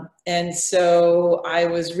 And so I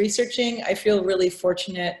was researching. I feel really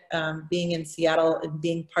fortunate being in Seattle and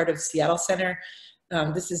being part of Seattle Center.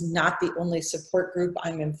 This is not the only support group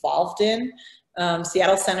I'm involved in.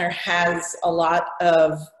 Seattle Center has a lot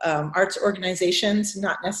of arts organizations,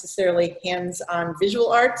 not necessarily hands-on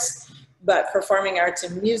visual arts, but performing arts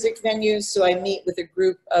and music venues. So I meet with a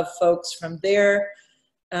group of folks from there,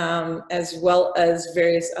 as well as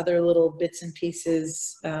various other little bits and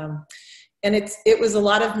pieces. And it was a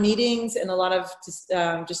lot of meetings and a lot of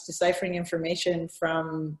just deciphering information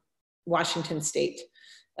from Washington State.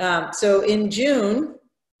 So in June,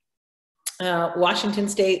 Washington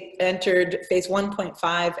State entered phase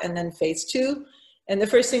 1.5 and then phase 2. And the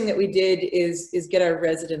first thing that we did is get our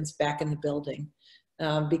residents back in the building,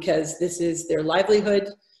 because this is their livelihood.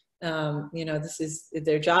 You know, this is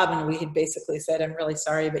their job. And we had basically said, I'm really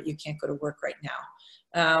sorry, but you can't go to work right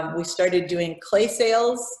now. We started doing clay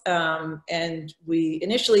sales, and we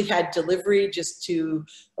initially had delivery just to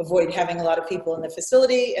avoid having a lot of people in the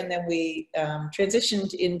facility. And then we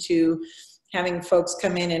transitioned into having folks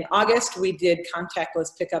come in August. We did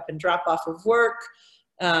contactless pickup and drop off of work.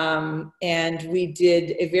 And we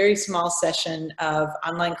did a very small session of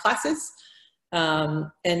online classes.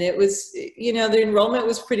 And it was, you know, the enrollment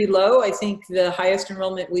was pretty low. I think the highest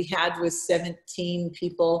enrollment we had was 17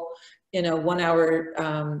 people in a 1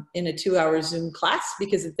 hour, in a 2 hour Zoom class,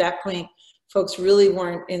 because at that point, folks really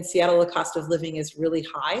weren't, in Seattle, the cost of living is really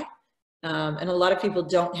high. And a lot of people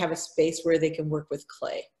don't have a space where they can work with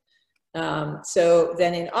clay. So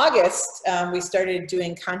then in August, we started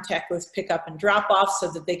doing contactless pickup and drop off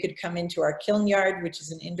so that they could come into our kiln yard, which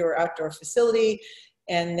is an indoor-outdoor facility,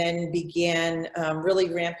 and then began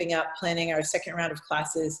really ramping up, planning our second round of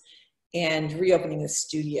classes and reopening the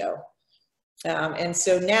studio. And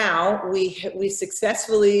so now we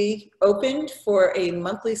successfully opened for a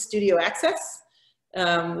monthly studio access.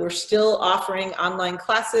 We're still offering online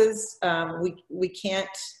classes. We can't,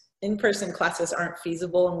 in-person classes aren't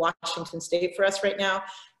feasible in Washington State for us right now,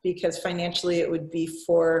 because financially it would be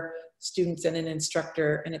 4 students and an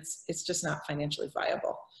instructor, and it's just not financially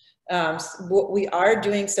viable. We are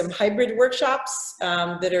doing some hybrid workshops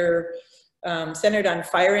that are centered on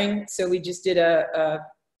firing. So we just did a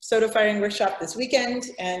soda firing workshop this weekend,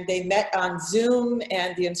 and they met on Zoom,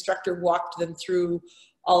 and the instructor walked them through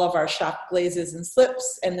all of our shop glazes and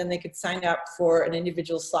slips, and then they could sign up for an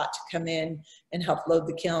individual slot to come in and help load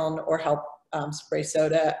the kiln, or help spray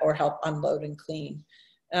soda, or help unload and clean.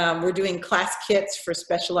 We're doing class kits for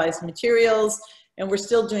specialized materials, and we're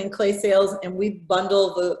still doing clay sales, and we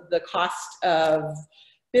bundle the cost of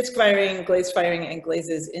bisque firing, glaze firing, and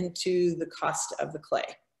glazes into the cost of the clay.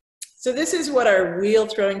 So this is what our wheel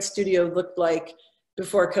throwing studio looked like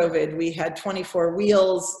before COVID. We had 24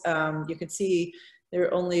 wheels. You can see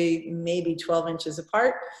they're only maybe 12 inches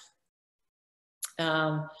apart.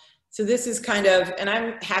 So this is kind of, and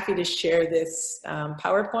I'm happy to share this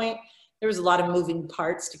PowerPoint. There was a lot of moving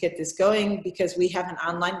parts to get this going, because we have an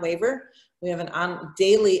online waiver. We have an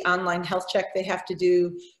daily online health check they have to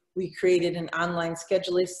do. We created an online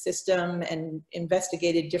scheduling system and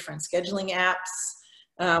investigated different scheduling apps.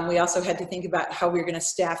 We also had to think about how we were going to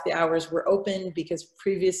staff the hours we're open, because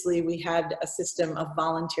previously we had a system of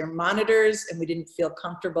volunteer monitors, and we didn't feel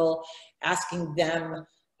comfortable asking them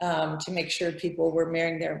to make sure people were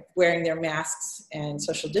wearing their masks and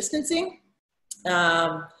social distancing.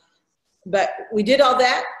 But we did all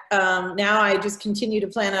that. Now I just continue to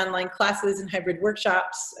plan online classes and hybrid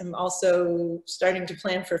workshops. I'm also starting to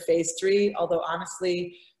plan for phase 3, although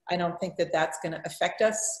honestly, I don't think that that's going to affect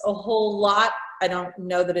us a whole lot. I don't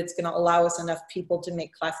know that it's going to allow us enough people to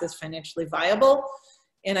make classes financially viable.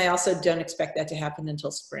 And I also don't expect that to happen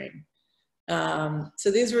until spring.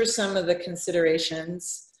 So these were some of the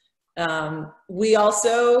considerations. We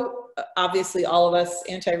also, obviously all of us,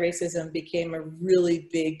 anti-racism became a really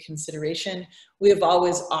big consideration. We have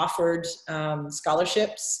always offered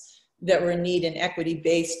scholarships that were need and equity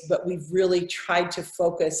based, but we've really tried to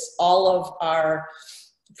focus all of our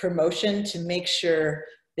promotion to make sure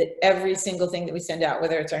that every single thing that we send out,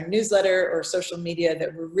 whether it's our newsletter or social media,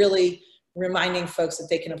 that we're really reminding folks that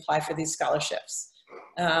they can apply for these scholarships.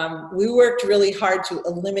 We worked really hard to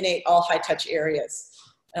eliminate all high-touch areas.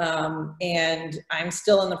 And I'm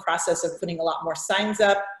still in the process of putting a lot more signs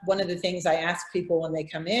up. One of the things I ask people when they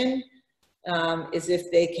come in is if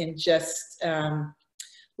they can just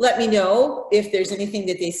let me know if there's anything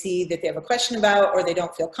that they see that they have a question about or they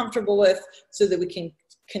don't feel comfortable with, so that we can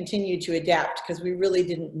continue to adapt, because we really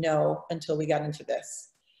didn't know until we got into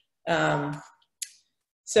this.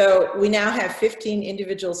 So we now have 15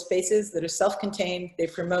 individual spaces that are self-contained. They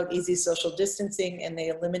promote easy social distancing, and they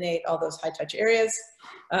eliminate all those high-touch areas.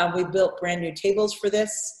 We built brand new tables for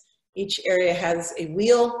this. Each area has a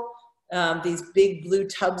wheel. These big blue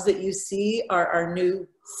tubs that you see are our new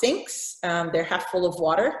sinks. They're half full of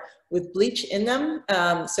water with bleach in them.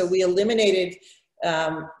 So we eliminated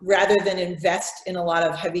rather than invest in a lot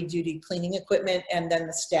of heavy duty cleaning equipment and then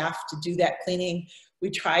the staff to do that cleaning, we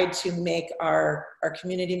tried to make our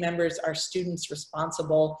community members, our students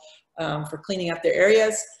responsible for cleaning up their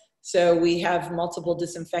areas. So we have multiple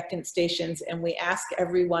disinfectant stations, and we ask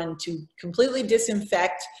everyone to completely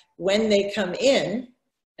disinfect when they come in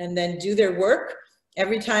and then do their work.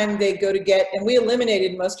 Every time they go to get, and we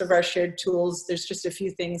eliminated most of our shared tools. There's just a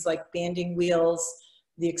few things like banding wheels,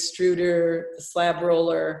 the extruder, the slab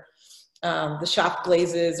roller, the shop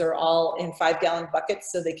glazes are all in 5-gallon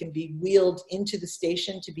buckets so they can be wheeled into the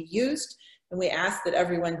station to be used. And we ask that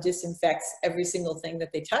everyone disinfects every single thing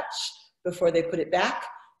that they touch before they put it back.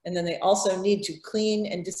 And then they also need to clean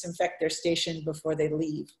and disinfect their station before they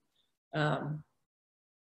leave.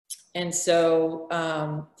 And so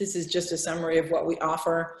this is just a summary of what we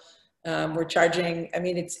offer. We're charging, I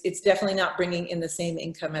mean, it's definitely not bringing in the same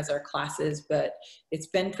income as our classes, but it's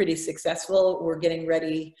been pretty successful. We're getting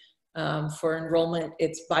ready for enrollment.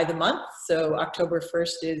 It's by the month. So October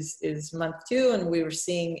 1st is month 2, and we were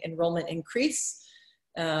seeing enrollment increase.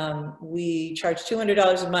 We charge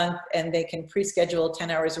 $200 a month, and they can pre-schedule 10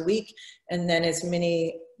 hours a week, and then as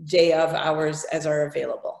many day of hours as are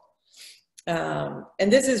available.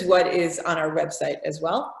 And this is what is on our website as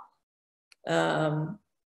well. Yeah,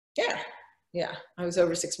 I was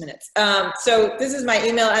over 6 minutes. So this is my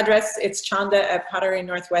email address. It's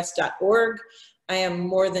chanda@potterynorthwest.org. I am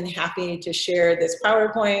more than happy to share this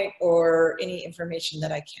PowerPoint or any information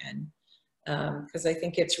that I can, because I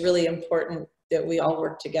think it's really important that we all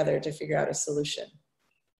work together to figure out a solution.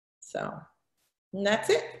 So, and that's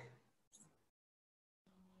it.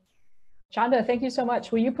 Chanda, thank you so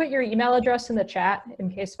much. Will you put your email address in the chat in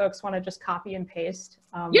case folks want to just copy and paste?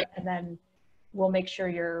 Yep. And then we'll make sure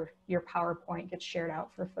your PowerPoint gets shared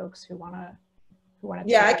out for folks who want to.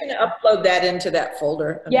 Yeah, I can upload that into that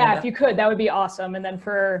folder, Amanda. Yeah, if you could, that would be awesome. And then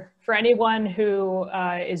for anyone who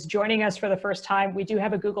is joining us for the first time, we do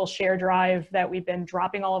have a Google Share Drive that we've been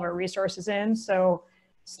dropping all of our resources in. So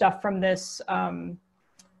stuff from this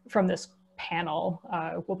panel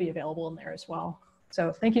will be available in there as well.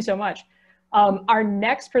 So thank you so much. Our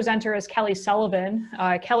next presenter is Kelly Sullivan.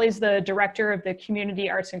 Kelly's the director of the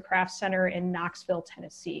Community Arts and Crafts Center in Knoxville,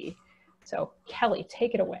 Tennessee. So Kelly,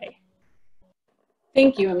 take it away.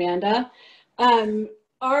 Thank you, Amanda.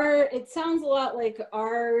 It sounds a lot like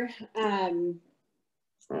our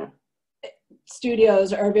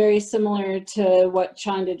studios are very similar to what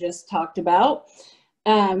Chanda just talked about.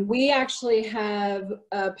 We actually have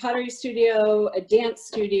a pottery studio, a dance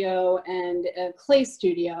studio, and a clay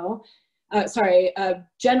studio. A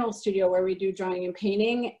general studio where we do drawing and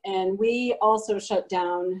painting. And we also shut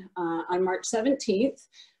down on March 17th.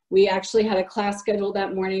 We actually had a class scheduled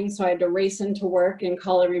that morning, so I had to race into work and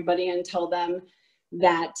call everybody and tell them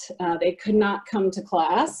that they could not come to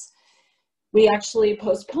class. We actually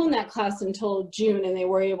postponed that class until June, and they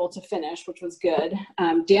were able to finish, which was good.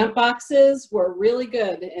 Damp boxes were really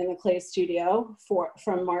good in the clay studio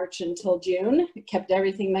from March until June. It kept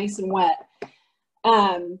everything nice and wet.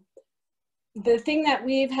 The thing that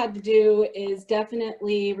we've had to do is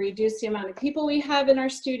definitely reduce the amount of people we have in our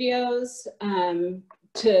studios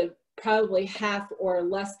to probably half or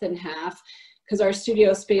less than half, because our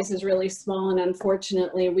studio space is really small, and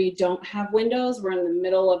unfortunately we don't have windows. We're in the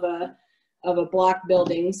middle of a block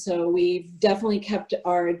building, so we've definitely kept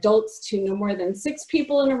our adults to no more than 6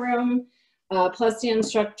 people in a room, plus the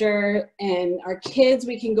instructor, and our kids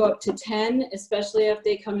we can go up to 10, especially if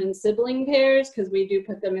they come in sibling pairs, because we do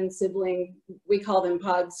put them in sibling, we call them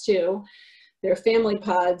pods too. They're family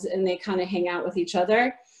pods, and they kind of hang out with each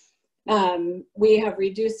other. We have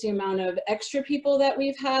reduced the amount of extra people that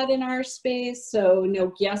we've had in our space, so no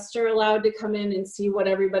guests are allowed to come in and see what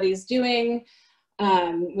everybody's doing,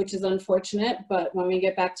 which is unfortunate, but when we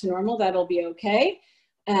get back to normal, that'll be okay.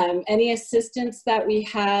 Any assistants that we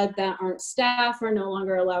had that aren't staff are no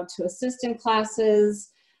longer allowed to assist in classes.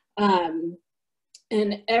 And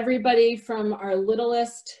everybody from our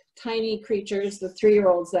littlest tiny creatures, the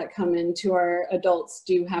 3-year-olds that come into our adults,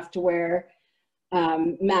 do have to wear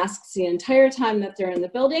masks the entire time that they're in the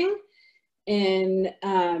building. And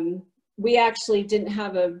we actually didn't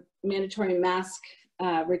have a mandatory mask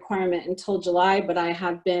requirement until July, but I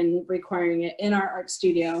have been requiring it in our art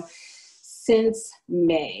studio since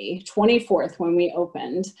May 24th when we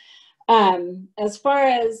opened. As far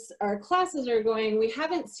as our classes are going, we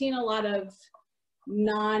haven't seen a lot of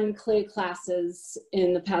non-clay classes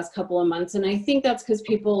in the past couple of months, and I think that's because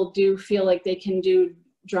people do feel like they can do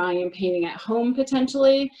drawing and painting at home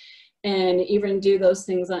potentially, and even do those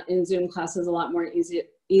things in Zoom classes a lot more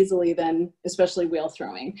easily than especially wheel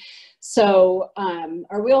throwing. So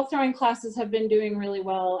our wheel throwing classes have been doing really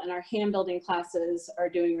well, and our hand building classes are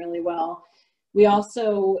doing really well. We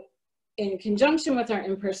also, in conjunction with our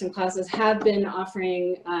in-person classes, have been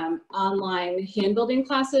offering online hand building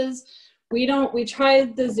classes. We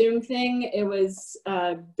tried the Zoom thing. It was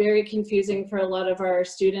very confusing for a lot of our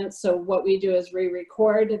students. So what we do is we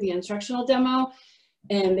record the instructional demo,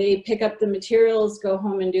 and they pick up the materials, go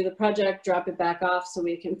home and do the project, drop it back off so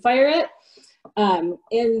we can fire it.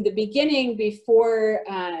 In the beginning, before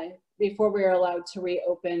we were allowed to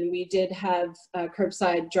reopen, we did have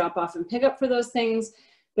curbside drop off and pick up for those things.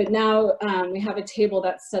 But now we have a table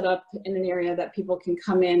that's set up in an area that people can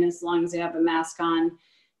come in as long as they have a mask on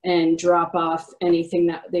and drop off anything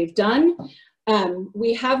that they've done.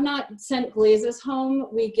 We have not sent glazes home.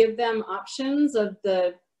 We give them options of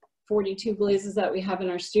the 42 glazes that we have in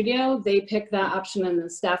our studio. They pick that option and the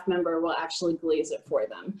staff member will actually glaze it for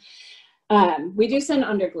them. We do send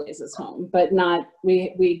under glazes home, but not,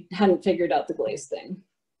 we hadn't figured out the glaze thing.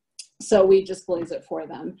 So we just glaze it for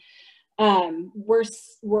them.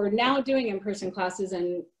 We're now doing in-person classes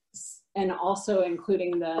and also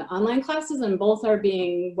including the online classes, and both are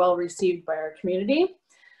being well received by our community.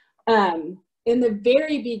 In the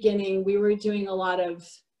very beginning, we were doing a lot of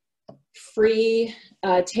free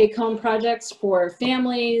take-home projects for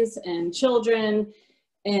families and children,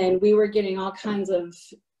 and we were getting all kinds of,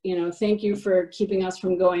 thank you for keeping us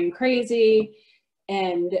from going crazy.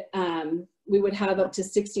 And we would have up to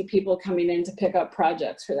 60 people coming in to pick up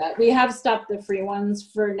projects for that. We have stopped the free ones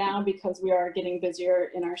for now because we are getting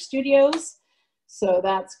busier in our studios. So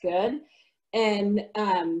that's good. And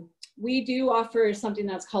we do offer something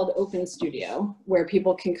that's called Open Studio, where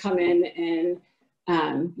people can come in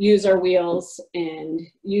and use our wheels and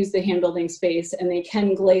use the hand building space, and they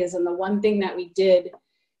can glaze. And the one thing that we did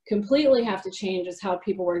completely have to change is how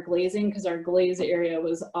people were glazing, because our glaze area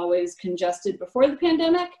was always congested before the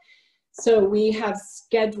pandemic. So we have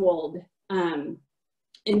scheduled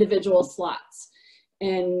individual slots.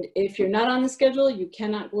 And if you're not on the schedule, you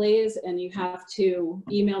cannot glaze, and you have to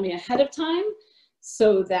email me ahead of time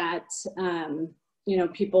so that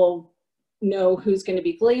people know who's going to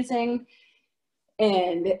be glazing.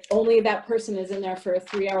 And only that person is in there for a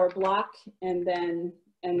 3-hour block, and then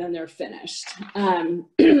they're finished.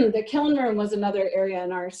 The kiln room was another area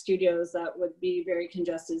in our studios that would be very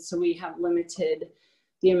congested, so we have limited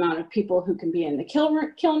the amount of people who can be in the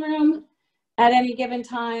kiln room at any given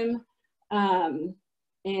time.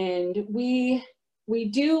 And we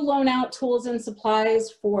do loan out tools and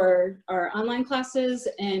supplies for our online classes,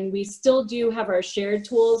 and we still do have our shared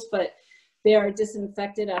tools, but they are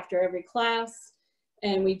disinfected after every class.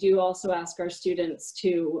 And we do also ask our students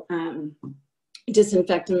to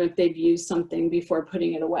disinfect them if they've used something before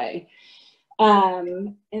putting it away.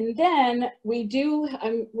 And then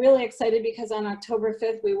I'm really excited because on October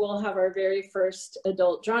 5th, we will have our very first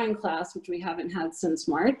adult drawing class, which we haven't had since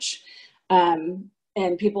March. And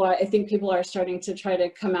I think people are starting to try to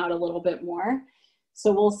come out a little bit more.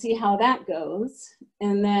 So we'll see how that goes.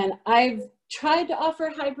 And then I've tried to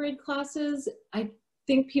offer hybrid classes. I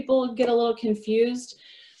think people get a little confused.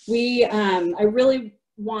 I really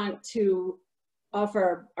want to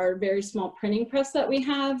offer our very small printing press that we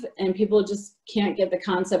have, and people just can't get the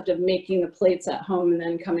concept of making the plates at home and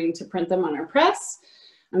then coming to print them on our press.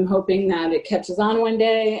 I'm hoping that it catches on one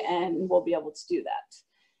day and we'll be able to do that.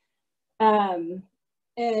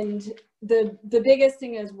 And the biggest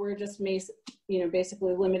thing is we're just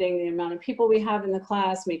basically limiting the amount of people we have in the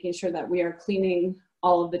class, making sure that we are cleaning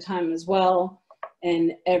all of the time as well,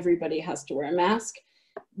 and everybody has to wear a mask.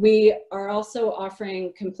 We are also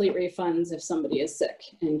offering complete refunds if somebody is sick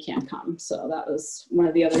and can't come. So that was one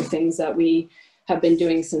of the other things that we have been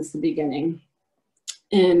doing since the beginning.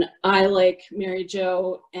 And I, like Mary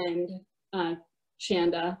Jo and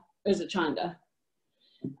Chanda,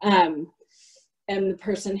 am the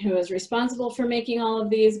person who is responsible for making all of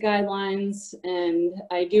these guidelines. And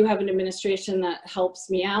I do have an administration that helps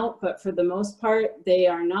me out, but for the most part, they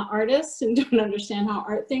are not artists and don't understand how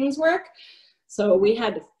art things work. So we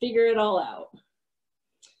had to figure it all out.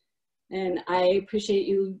 And I appreciate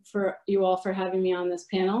you all for having me on this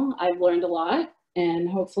panel. I've learned a lot, and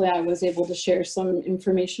hopefully I was able to share some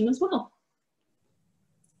information as well.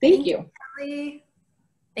 Thank you. Kelly.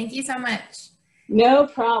 Thank you so much. No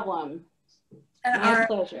problem. And my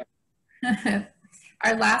pleasure.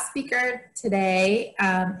 Our last speaker today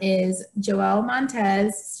is Joelle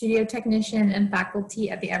Montez, studio technician and faculty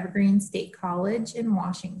at the Evergreen State College in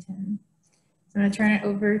Washington. So I'm going to turn it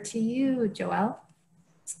over to you, Joelle.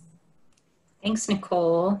 Thanks,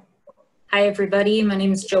 Nicole. Hi, everybody. My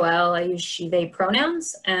name is Joelle. I use she, they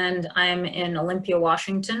pronouns, and I'm in Olympia,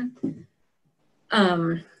 Washington.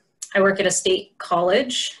 I work at a state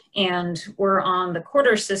college, and we're on the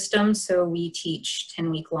quarter system, so we teach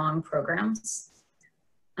 10-week-long programs.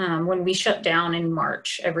 When we shut down in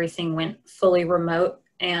March, everything went fully remote,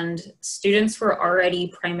 and students were already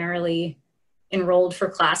primarily enrolled for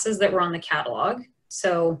classes that were on the catalog.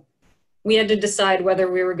 So we had to decide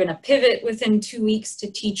whether we were going to pivot within 2 weeks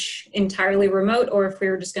to teach entirely remote or if we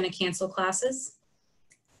were just going to cancel classes.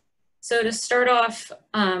 So to start off,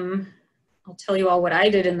 I'll tell you all what I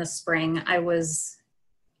did in the spring. I was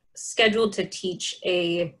scheduled to teach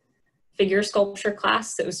a figure sculpture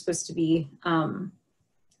class that was supposed to be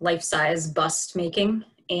life-size bust making.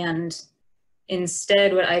 And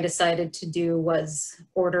instead, what I decided to do was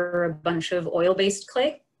order a bunch of oil-based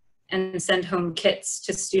clay and send home kits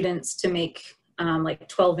to students to make like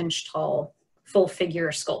 12-inch tall full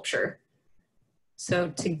figure sculpture. So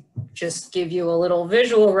to just give you a little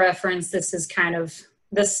visual reference, this is kind of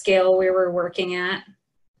the scale we were working at.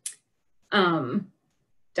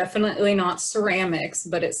 Definitely not ceramics,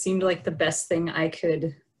 but it seemed like the best thing I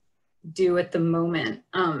could do at the moment.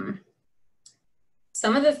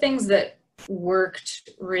 Some of the things that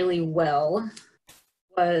worked really well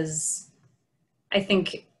was, I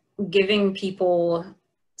think, giving people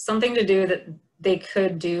something to do that they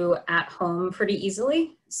could do at home pretty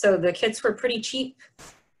easily. So the kits were pretty cheap.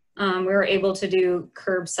 We were able to do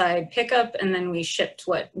curbside pickup, and then we shipped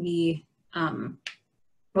what we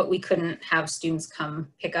couldn't have students come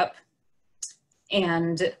pick up.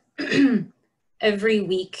 And every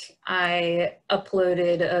week I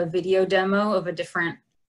uploaded a video demo of a different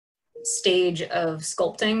stage of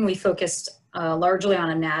sculpting. We focused largely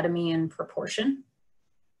on anatomy and proportion.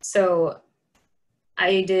 So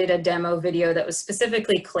I did a demo video that was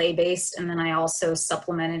specifically clay-based, and then I also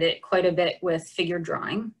supplemented it quite a bit with figure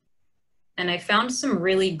drawing. And I found some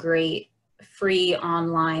really great free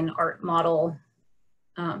online art model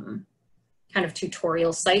kind of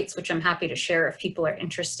tutorial sites, which I'm happy to share if people are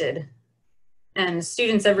interested. And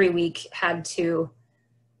students every week had to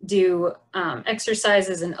do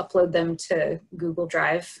exercises and upload them to Google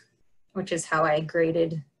Drive, which is how I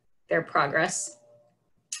graded their progress.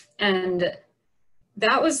 And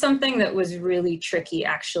that was something that was really tricky,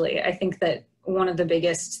 actually. I think that one of the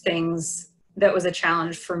biggest things that was a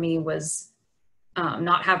challenge for me was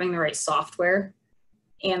not having the right software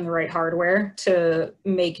and the right hardware to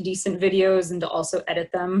make decent videos and to also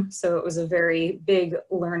edit them. So it was a very big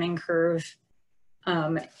learning curve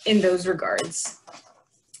in those regards.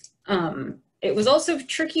 It was also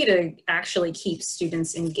tricky to actually keep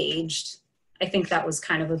students engaged. I think that was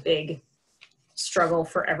kind of a big struggle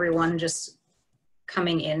for everyone just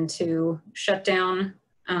coming into shutdown.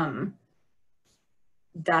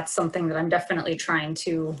 That's something that I'm definitely trying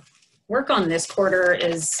to work on this quarter,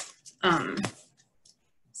 is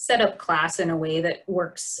set up class in a way that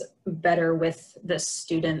works better with the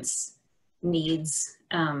students' needs,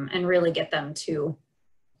 and really get them to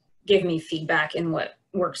give me feedback in what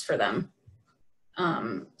works for them.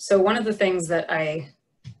 So one of the things that I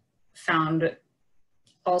found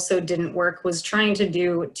also didn't work was trying to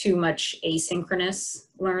do too much asynchronous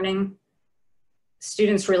learning.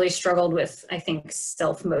 Students really struggled with, I think,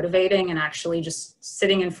 self-motivating and actually just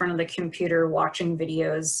sitting in front of the computer watching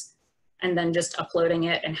videos and then just uploading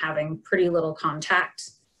it and having pretty little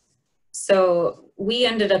contact. So we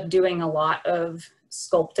ended up doing a lot of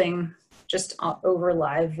sculpting just over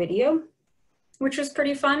live video, which was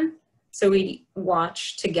pretty fun. So we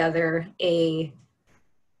watched together a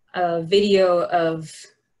video of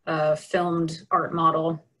a filmed art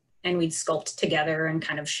model, and we'd sculpt together and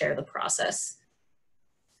kind of share the process.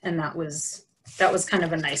 And that was kind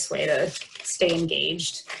of a nice way to stay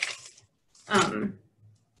engaged.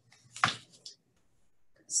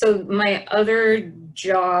 So my other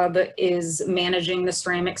job is managing the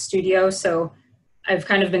ceramic studio. So I've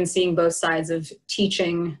kind of been seeing both sides of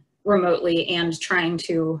teaching remotely and trying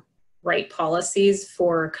to write policies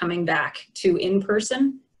for coming back to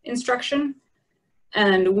in-person instruction.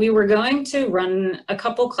 And we were going to run a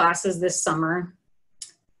couple classes this summer.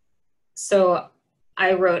 So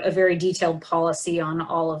I wrote a very detailed policy on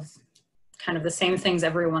all of kind of the same things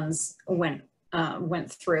everyone's went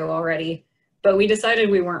through already, but we decided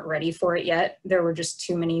we weren't ready for it yet. There were just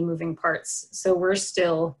too many moving parts. So we're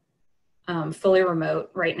still fully remote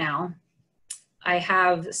right now. I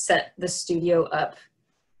have set the studio up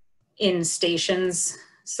in stations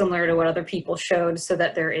similar to what other people showed, so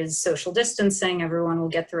that there is social distancing. Everyone will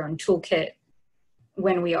get their own toolkit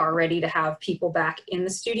when we are ready to have people back in the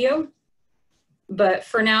studio. But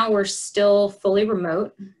for now, we're still fully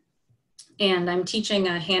remote. And I'm teaching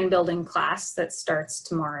a hand building class that starts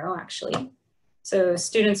tomorrow, actually. So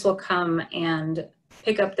students will come and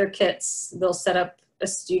pick up their kits. They'll set up a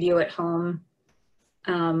studio at home,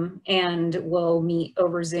 and we'll meet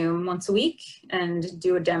over Zoom once a week and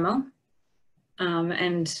do a demo.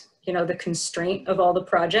 And you know, the constraint of all the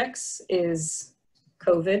projects is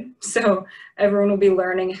COVID. So everyone will be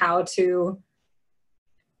learning how to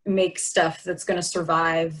make stuff that's going to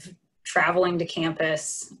survive traveling to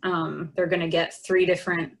campus. They're going to get 3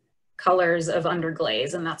 different colors of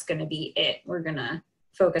underglaze, and that's going to be it. We're going to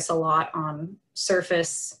focus a lot on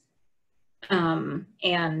surface and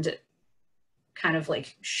kind of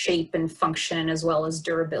like shape and function as well as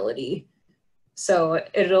durability. So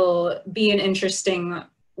it'll be an interesting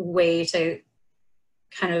way to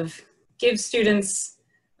kind of give students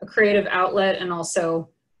a creative outlet and also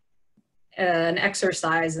an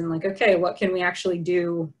exercise in like, okay, what can we actually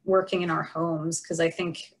do working in our homes? Because I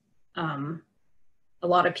think a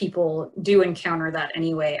lot of people do encounter that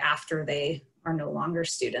anyway after they are no longer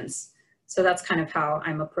students. So that's kind of how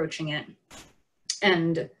I'm approaching it.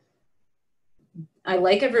 And I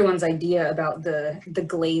like everyone's idea about the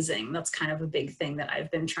glazing. That's kind of a big thing that I've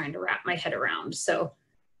been trying to wrap my head around. So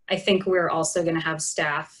I think we're also going to have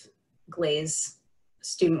staff glaze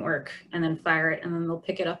student work and then fire it, and then they'll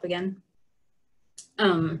pick it up again.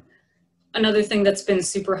 Another thing that's been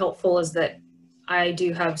super helpful is that I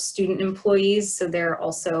do have student employees, so they're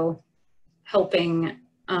also helping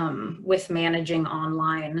with managing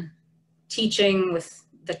online teaching with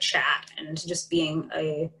the chat and just being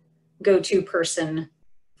a go-to person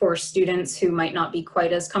for students who might not be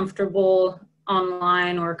quite as comfortable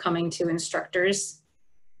online or coming to instructors.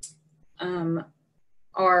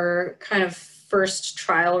 Our kind of first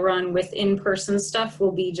trial run with in-person stuff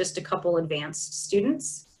will be just a couple advanced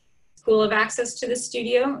students who will have access to the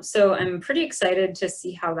studio. So I'm pretty excited to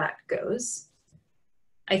see how that goes.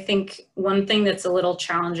 I think one thing that's a little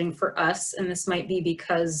challenging for us, and this might be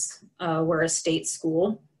because we're a state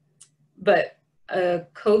school, but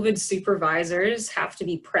COVID supervisors have to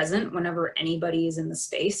be present whenever anybody is in the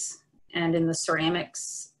space. And in the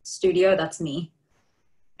ceramics studio, that's me.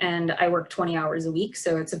 And I work 20 hours a week,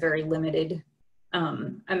 so it's a very limited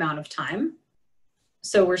amount of time.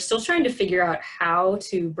 So we're still trying to figure out how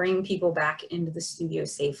to bring people back into the studio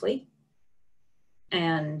safely.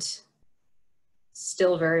 And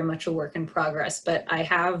still very much a work in progress, but I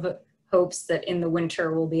have hopes that in the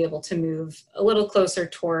winter we'll be able to move a little closer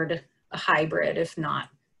toward a hybrid, if not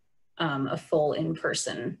a full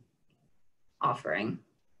in-person offering.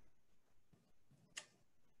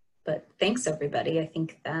 But thanks everybody, I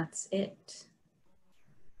think that's it.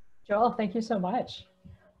 Joel, thank you so much.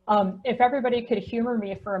 If everybody could humor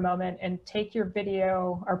me for a moment and take your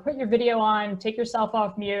video, or put your video on, take yourself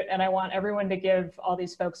off mute, and I want everyone to give all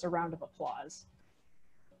these folks a round of applause.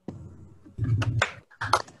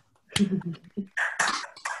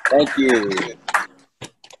 Thank you.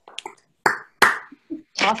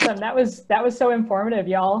 Awesome, that was so informative,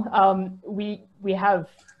 y'all. We have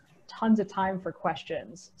tons of time for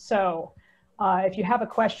questions. So if you have a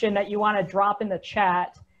question that you want to drop in the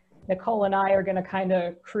chat, Nicole and I are going to kind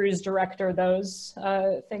of cruise director those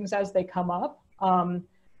things as they come up.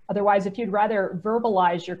 Otherwise, if you'd rather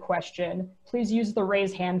verbalize your question, please use the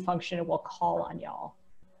raise hand function and we'll call on y'all.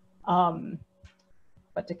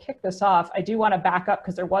 But to kick this off, I do want to back up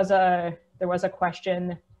because there was a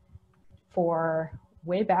question for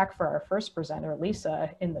way back for our first presenter, Lisa,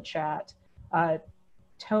 in the chat.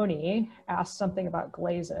 Tony asked something about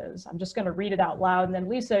glazes. I'm just going to read it out loud, and then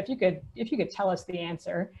Lisa, if you could tell us the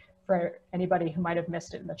answer for anybody who might have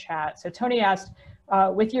missed it in the chat. So Tony asked,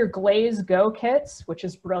 with your Glaze Go kits, which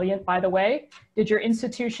is brilliant, by the way, did your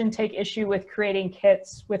institution take issue with creating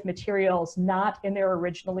kits with materials not in their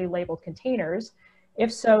originally labeled containers?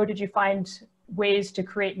 If so, did you find ways to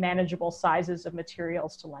create manageable sizes of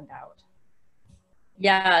materials to lend out?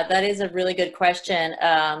 Yeah, that is a really good question.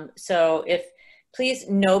 So please,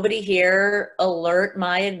 nobody here alert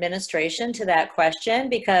my administration to that question,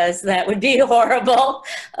 because that would be horrible.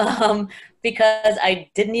 Because I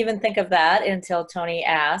didn't even think of that until Tony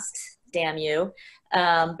asked, damn you.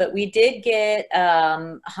 But we did get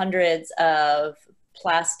hundreds of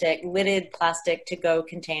lidded plastic to-go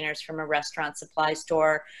containers from a restaurant supply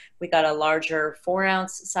store. We got a larger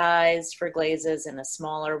 4-ounce size for glazes and a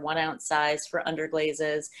smaller 1-ounce size for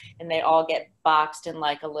underglazes, and they all get boxed in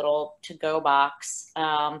like a little to-go box.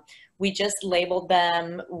 We just labeled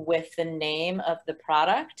them with the name of the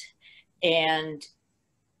product, and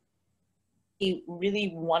we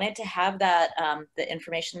really wanted to have that, the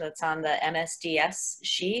information that's on the MSDS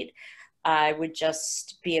sheet, I would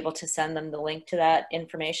just be able to send them the link to that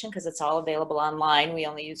information because it's all available online. We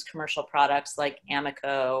only use commercial products like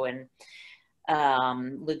Amico and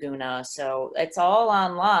Laguna. So it's all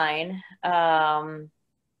online.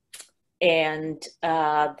 And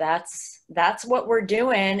that's what we're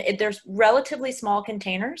doing. There's relatively small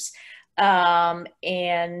containers.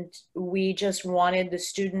 And we just wanted the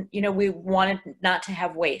student, you know, we wanted not to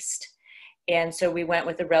have waste. And so we went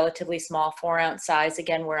with a relatively small 4-ounce size.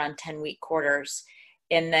 Again, we're on 10-week quarters.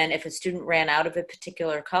 And then if a student ran out of a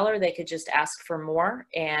particular color, they could just ask for more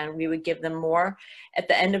and we would give them more. At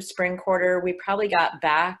the end of spring quarter, we probably got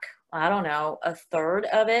back, I don't know, a third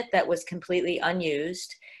of it that was completely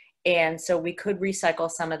unused. And so we could recycle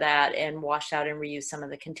some of that and wash out and reuse some of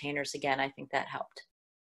the containers again. I think that helped.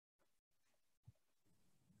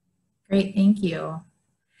 Great, thank you.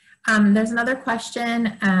 There's another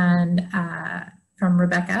question and from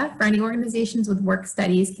Rebecca. For any organizations with work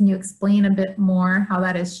studies, can you explain a bit more how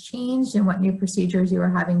that has changed and what new procedures you are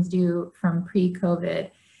having to do from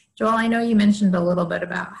pre-COVID? Joel, I know you mentioned a little bit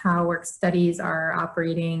about how work studies are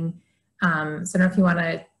operating. So I don't know if you want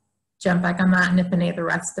to jump back on that and if any of the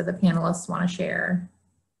rest of the panelists want to share.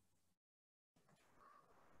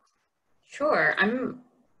 Sure.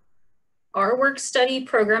 Our work study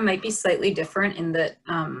program might be slightly different in that,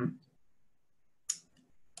 let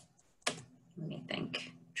me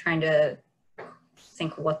think, trying to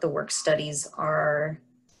think what the work studies are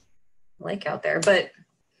like out there, but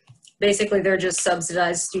basically they're just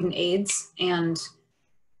subsidized student aids, and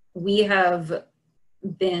we have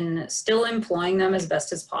been still employing them as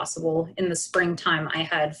best as possible. In the springtime, I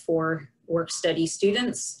had 4 work study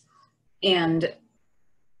students, and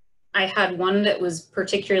I had one that was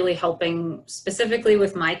particularly helping specifically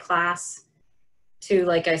with my class to,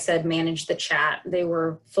 like I said, manage the chat. They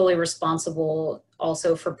were fully responsible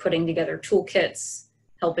also for putting together toolkits,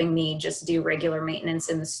 helping me just do regular maintenance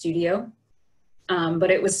in the studio. But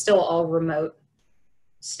it was still all remote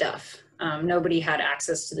stuff. Nobody had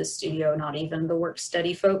access to the studio, not even the work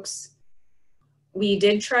study folks. We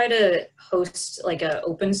did try to host like an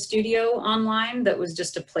open studio online that was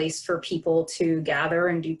just a place for people to gather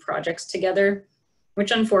and do projects together,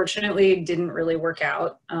 which unfortunately didn't really work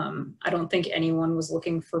out. I don't think anyone was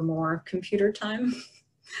looking for more computer time,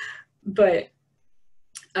 but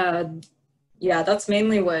yeah, that's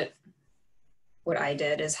mainly what I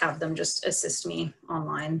did, is have them just assist me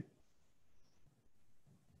online.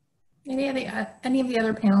 Any of the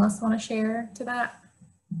other panelists want to share to that?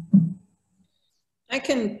 I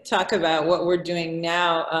can talk about what we're doing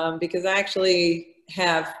now because I actually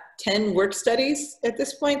have 10 work studies at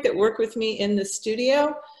this point that work with me in the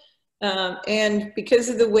studio. And because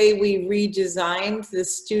of the way we redesigned the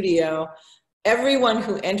studio, everyone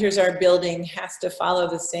who enters our building has to follow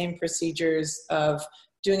the same procedures of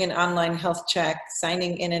doing an online health check,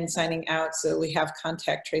 signing in and signing out so we have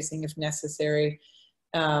contact tracing if necessary,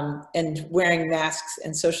 and wearing masks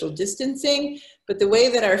and social distancing. But the way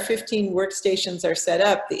that our 15 workstations are set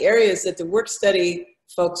up, the areas that the work study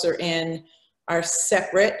folks are in are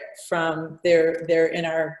separate from, they're in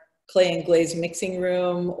our clay and glaze mixing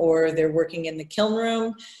room, or they're working in the kiln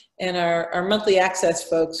room. And our monthly access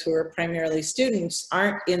folks, who are primarily students,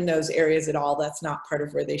 aren't in those areas at all. That's not part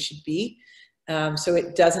of where they should be. So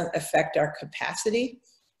it doesn't affect our capacity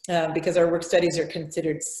because our work studies are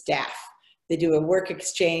considered staff. They do a work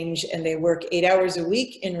exchange and they work 8 hours a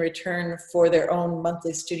week in return for their own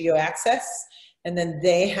monthly studio access. And then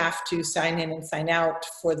they have to sign in and sign out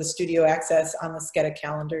for the studio access on the SCETA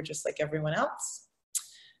calendar, just like everyone else.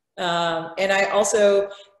 And I also,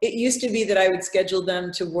 it used to be that I would schedule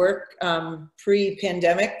them to work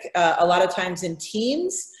pre-pandemic, a lot of times in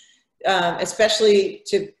teams, especially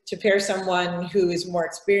to pair someone who is more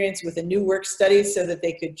experienced with a new work study so that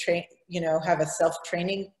they could train, have a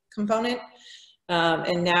self-training component.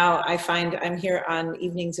 And now I find I'm here on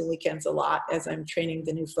evenings and weekends a lot as I'm training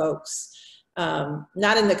the new folks,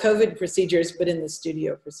 not in the COVID procedures, but in the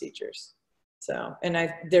studio procedures. So,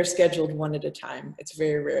 and they're scheduled one at a time. It's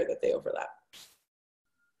very rare that they overlap.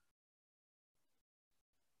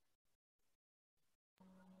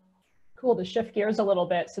 Cool, to shift gears a little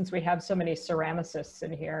bit, since we have so many ceramicists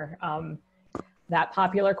in here. That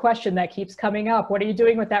popular question that keeps coming up, what are you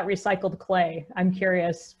doing with that recycled clay? I'm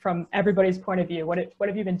curious from everybody's point of view, what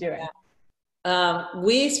have you been doing? Yeah.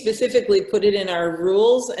 We specifically put it in our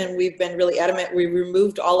rules, and we've been really adamant. We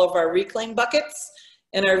removed all of our reclaim buckets,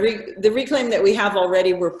 and the reclaim that we have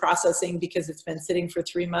already we're processing because it's been sitting for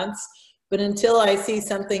 3 months. But until I see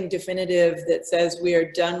something definitive that says we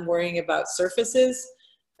are done worrying about surfaces,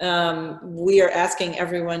 we are asking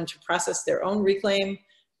everyone to process their own reclaim.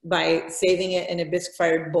 by saving it in a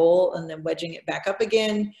bisque-fired bowl and then wedging it back up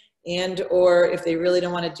again. And or if they really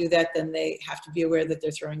don't want to do that, then they have to be aware that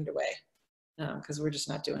they're throwing it away, because we're just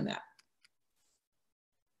not doing that.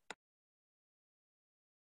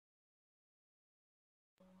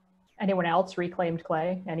 Anyone else? Reclaimed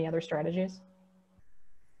clay? Any other strategies?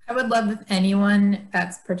 I would love if anyone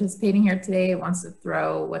that's participating here today wants to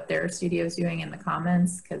throw what their studio is doing in the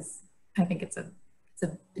comments, because I think it's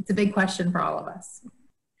a big question for all of us.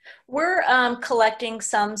 We're collecting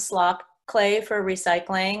some slop clay for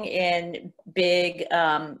recycling in big,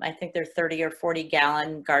 I think they're 30 or 40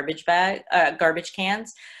 gallon garbage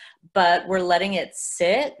cans, but we're letting it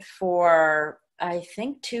sit for, I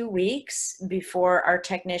think, 2 weeks before our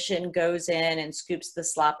technician goes in and scoops the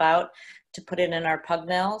slop out to put it in our pug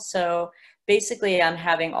mill. So basically I'm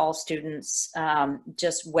having all students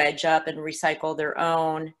just wedge up and recycle their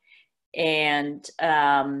own. And,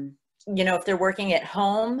 you know, if they're working at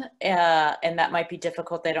home and that might be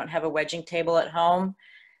difficult, they don't have a wedging table at home,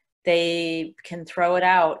 they can throw it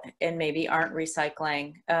out and maybe aren't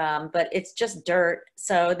recycling. But it's just dirt,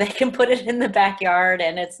 so they can put it in the backyard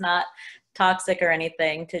and it's not toxic or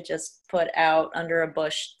anything to just put out under a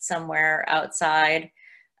bush somewhere outside.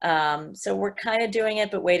 So we're kind of doing it,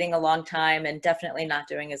 but waiting a long time and definitely not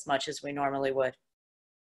doing as much as we normally would.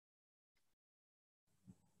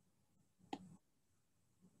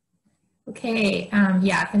 Okay,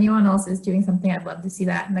 yeah, if anyone else is doing something, I'd love to see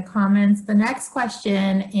that in the comments. The next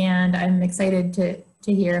question, and I'm excited to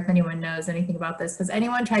hear if anyone knows anything about this. Has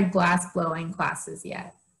anyone tried glass blowing classes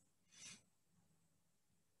yet?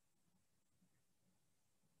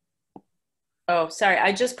 Oh, sorry.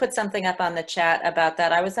 I just put something up on the chat about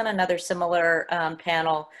that. I was on another similar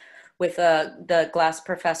panel with the glass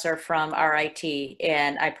professor from RIT,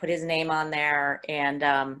 and I put his name on there,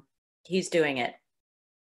 and he's doing it.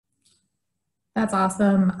 That's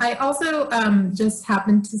awesome. I also just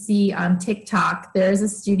happened to see on TikTok, there's a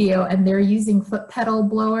studio and they're using foot pedal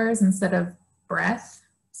blowers instead of breath.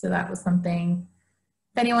 So that was something.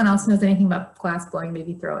 If anyone else knows anything about glass blowing,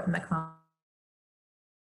 maybe throw it in the comments.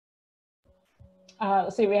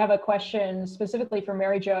 Let's see, we have a question specifically for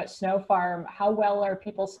Mary Jo at Snow Farm. How well are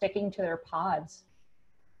people sticking to their pods?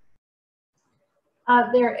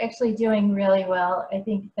 They're actually doing really well. I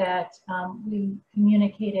think that we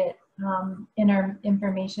communicated in our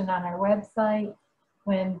information on our website.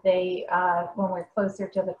 When we're closer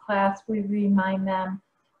to the class, we remind them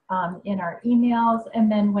in our emails,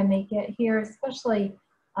 and then when they get here, especially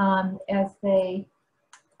as they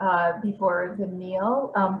before the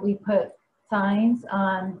meal, we put signs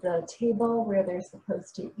on the table where they're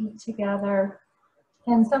supposed to eat together.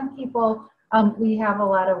 And some people, we have a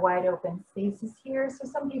lot of wide open spaces here, so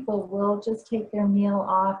some people will just take their meal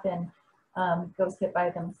off and go sit by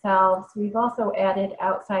themselves. We've also added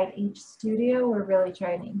outside each studio. We're really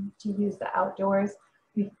trying to use the outdoors.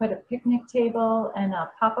 We've put a picnic table and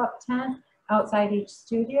a pop-up tent outside each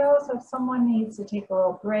studio. So if someone needs to take a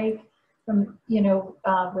little break from,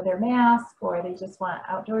 with their mask, or they just want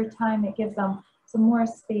outdoor time, it gives them some more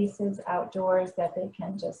spaces outdoors that they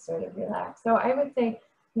can just sort of relax. So I would say,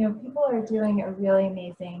 people are doing a really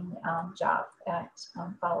amazing job at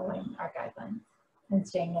following our guidelines and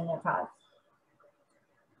staying in their pods.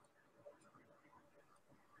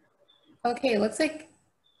 Okay, looks like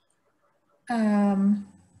a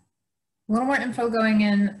little more info going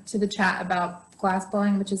into the chat about glass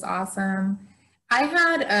blowing, which is awesome. I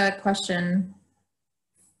had a question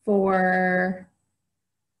for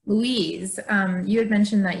Louise. You had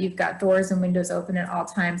mentioned that you've got doors and windows open at all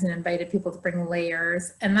times and invited people to bring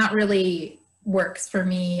layers, and that really works for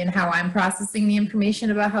me and how I'm processing the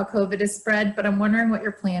information about how COVID is spread, but I'm wondering what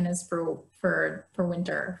your plan is for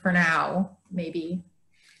winter, for now, maybe.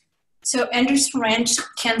 So Andrews Ranch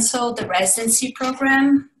canceled the residency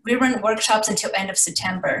program. We run workshops until end of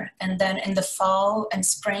September, and then in the fall and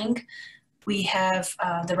spring, we have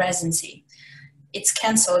the residency. It's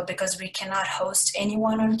canceled because we cannot host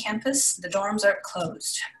anyone on campus. The dorms are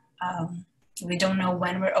closed. We don't know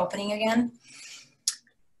when we're opening again.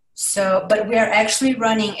 So, but we are actually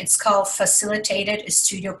running, it's called Facilitated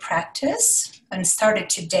Studio Practice, and started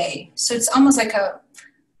today. So it's almost like a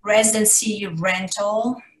residency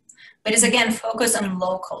rental, but it's again focused on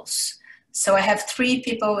locals. So I have 3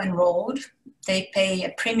 people enrolled. They pay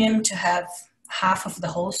a premium to have half of the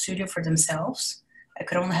whole studio for themselves. I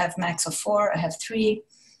could only have max of 4, I have 3.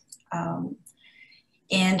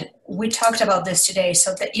 And we talked about this today,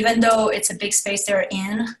 so that even though it's a big space they're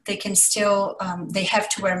in, they can still, they have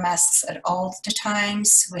to wear masks at all the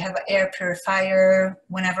times. We have an air purifier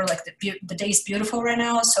whenever, like the day's beautiful right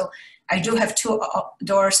now, so I do have two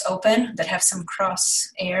doors open that have some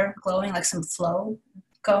cross air glowing, like some flow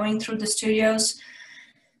going through the studios.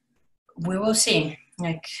 We will see.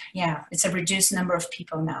 Like, yeah, it's a reduced number of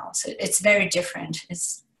people now. So it's very different.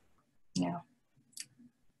 It's, yeah.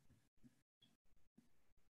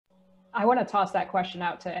 I want to toss that question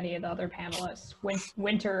out to any of the other panelists.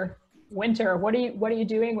 Winter, what are you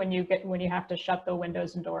doing when you have to shut the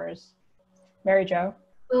windows and doors? Mary Jo?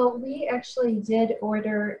 Well, we actually did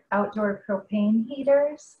order outdoor propane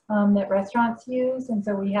heaters that restaurants use, and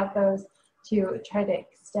so we have those to try to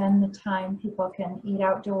extend the time people can eat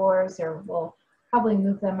outdoors, or we'll probably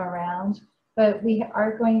move them around. But we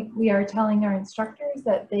are telling our instructors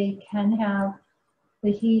that they can have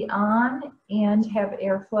the heat on and have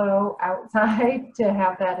airflow outside to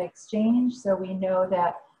have that exchange. So we know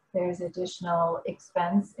that there's additional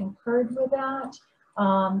expense incurred with that.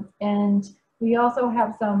 And we also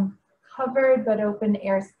have some covered but open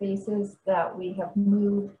air spaces that we have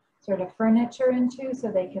moved sort of furniture into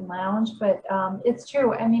so they can lounge. But it's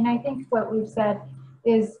true. I mean, I think what we've said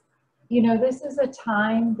is, you know, this is a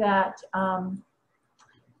time that,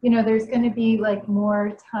 you know, there's going to be like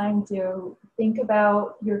more time to think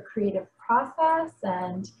about your creative process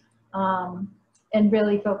and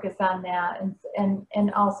really focus on that.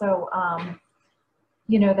 And also,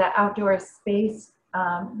 you know, that outdoor space,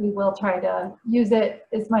 we will try to use it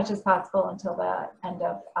as much as possible until the end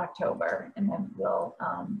of October, and then we'll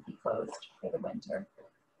be closed for the winter.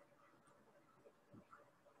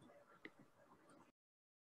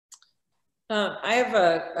 I have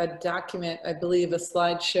a document, I believe, a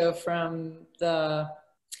slideshow from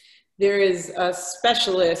there is a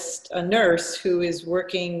specialist, a nurse, who is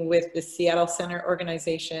working with the Seattle Center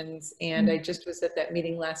organizations, and I just was at that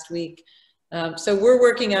meeting last week. So we're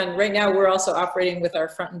working on, right now we're also operating with our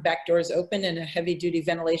front and back doors open and a heavy duty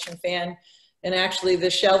ventilation fan. And actually the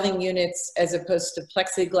shelving units, as opposed to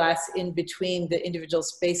plexiglass in between the individual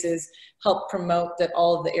spaces, help promote that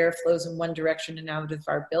all of the air flows in one direction and out of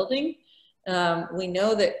our building. We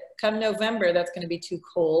know that come November, that's going to be too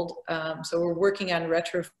cold. So we're working on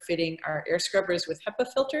retrofitting our air scrubbers with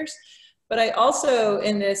HEPA filters. But I also,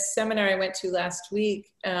 in this seminar I went to last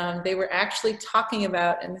week, they were actually talking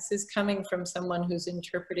about, and this is coming from someone who's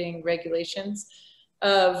interpreting regulations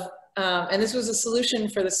of, and this was a solution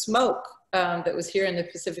for the smoke that was here in the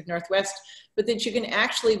Pacific Northwest, but that you can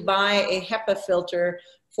actually buy a HEPA filter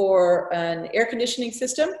for an air conditioning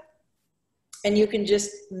system, and you can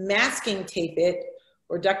just masking tape it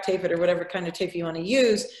or duct tape it or whatever kind of tape you want to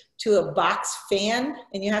use to a box fan.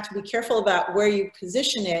 And you have to be careful about where you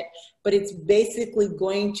position it, but it's basically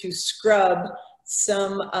going to scrub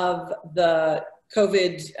some of the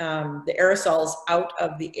COVID, the aerosols out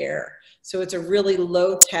of the air. So it's a really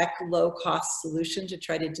low tech, low cost solution to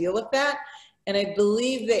try to deal with that. And I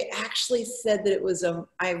believe they actually said that it was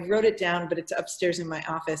I wrote it down, but it's upstairs in my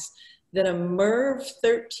office, that a MERV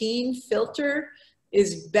 13 filter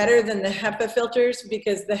is better than the HEPA filters,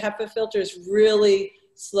 because the HEPA filters really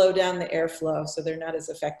slow down the airflow, so they're not as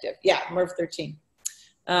effective. Yeah, MERV 13.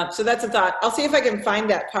 So that's a thought. I'll see if I can find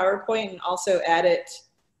that PowerPoint and also add it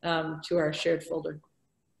to our shared folder.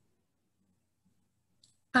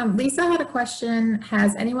 Lisa had a question.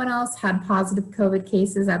 Has anyone else had positive COVID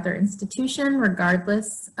cases at their institution,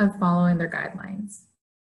 regardless of following their guidelines?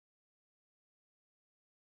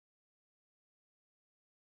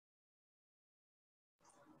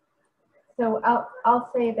 So I'll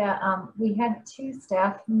say that we had 2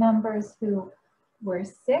 staff members who were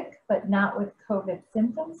sick, but not with COVID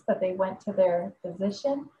symptoms, but they went to their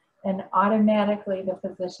physician, and automatically the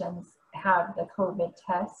physicians have the COVID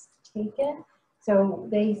test taken. So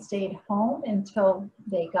they stayed home until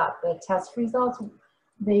they got the test results.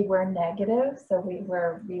 They were negative, so we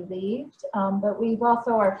were relieved. But we've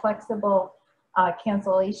also, our flexible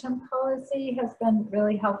cancellation policy has been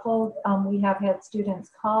really helpful. We have had students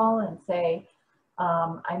call and say,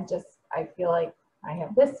 I feel like I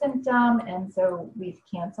have this symptom, and so we've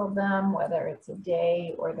canceled them, whether it's a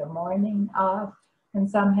day or the morning of, and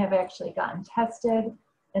some have actually gotten tested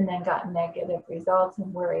and then gotten negative results,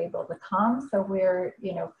 and we're able to come. So we're,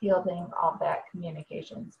 you know, fielding all that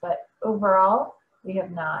communications, but overall, we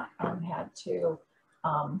have not had to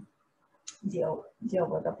deal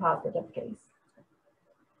with a positive case.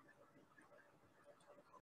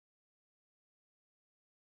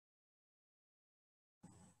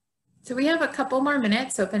 So we have a couple more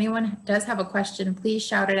minutes, so if anyone does have a question, please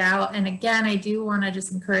shout it out. And again, I do want to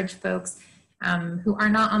just encourage folks who are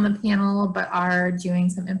not on the panel but are doing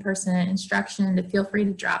some in-person instruction to feel free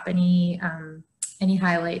to drop any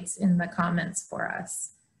highlights in the comments for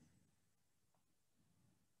us.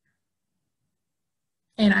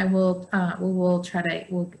 And I will, we'll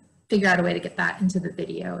figure out a way to get that into the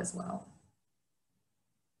video as well.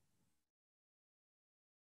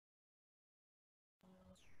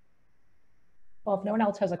 Well, if no one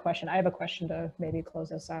else has a question, I have a question to maybe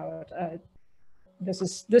close us out. This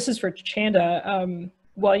is for Chanda.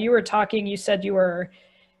 While you were talking, you said you were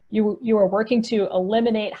working to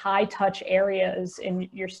eliminate high touch areas in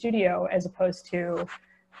your studio as opposed to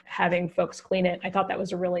having folks clean it. I thought that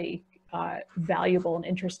was a really valuable and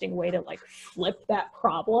interesting way to like flip that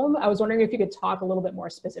problem. I was wondering if you could talk a little bit more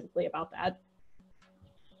specifically about that.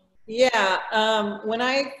 Yeah, when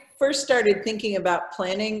I first started thinking about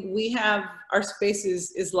planning, our space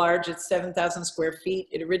is large, it's 7,000 square feet.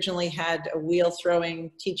 It originally had a wheel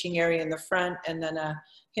throwing teaching area in the front and then a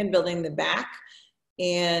hand building in the back.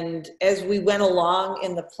 And as we went along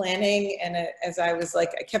in the planning and as I was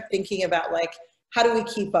like, I kept thinking about like, how do we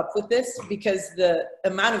keep up with this? Because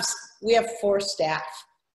we have 4 staff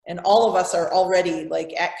and all of us are already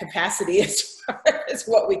like at capacity as far as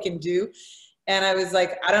what we can do. And I was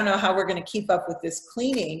like, I don't know how we're going to keep up with this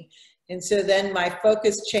cleaning. And so then my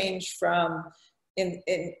focus changed from,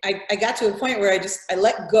 I got to a point where I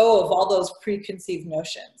let go of all those preconceived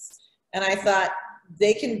notions. And I thought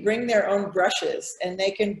they can bring their own brushes and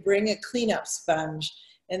they can bring a cleanup sponge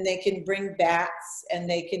and they can bring bats and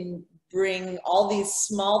they can bring all these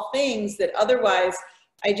small things that otherwise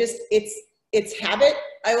it's habit.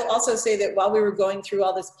 I will also say that while we were going through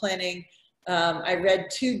all this planning, I read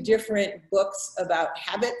 2 different books about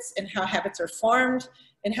habits and how habits are formed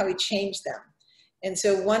and how we change them. And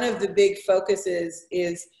so one of the big focuses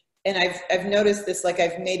is, and I've noticed this, like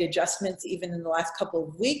I've made adjustments even in the last couple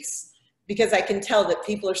of weeks, because I can tell that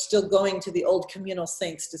people are still going to the old communal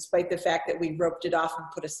sinks despite the fact that we roped it off and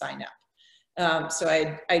put a sign up. So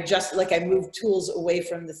I moved tools away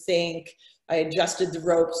from the sink. I adjusted the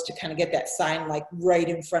ropes to kind of get that sign like right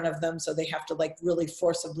in front of them, so they have to like really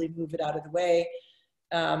forcibly move it out of the way.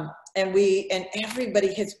 And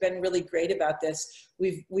everybody has been really great about this.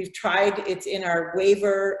 We've tried, it's in our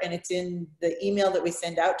waiver and it's in the email that we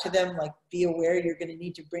send out to them, like be aware you're going to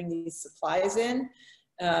need to bring these supplies in.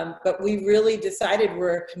 But we really decided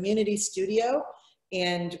we're a community studio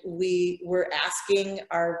and we were asking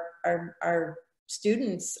our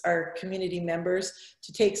students, our community members,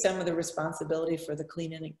 to take some of the responsibility for the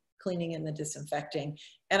cleaning and the disinfecting.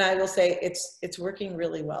 And I will say it's working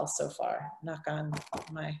really well so far. Knock on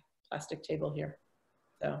my plastic table here.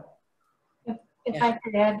 So, if I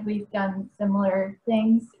could add, we've done similar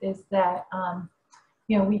things. Is that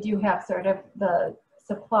we do have sort of a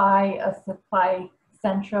supply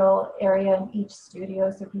central area in each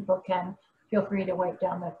studio, so people can feel free to wipe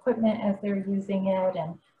down the equipment as they're using it,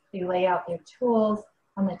 and they lay out their tools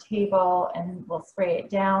on the table and we'll spray it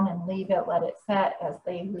down and leave it, let it set as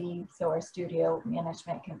they leave, so our studio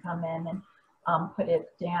management can come in and put it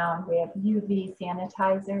down. We have UV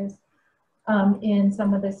sanitizers in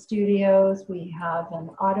some of the studios. We have an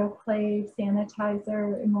autoclave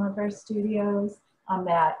sanitizer in one of our studios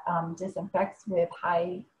that disinfects with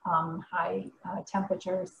high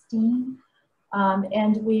temperature steam.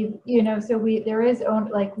 And there is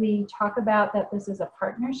like we talk about that this is a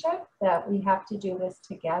partnership, that we have to do this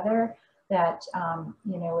together, that,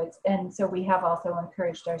 and so we have also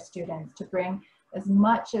encouraged our students to bring as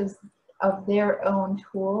much of their own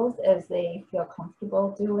tools as they feel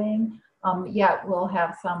comfortable doing. Yet we'll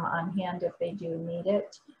have some on hand if they do need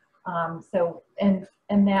it.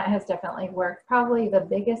 And that has definitely worked. Probably the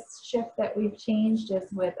biggest shift that we've changed is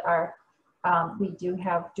with our we do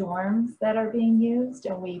have dorms that are being used,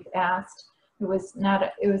 and we've asked, it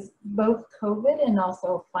was both COVID and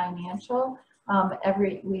also financial.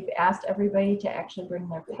 We've asked everybody to actually bring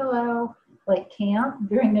their pillow, like camp,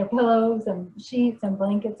 bring their pillows and sheets and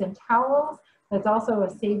blankets and towels. That's also a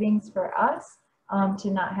savings for us to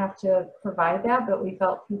not have to provide that, but we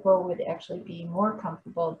felt people would actually be more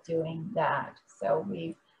comfortable doing that. So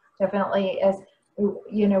we've definitely,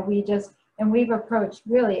 and we've approached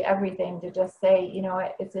really everything to just say,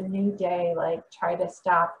 it's a new day, like try to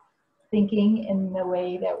stop thinking in the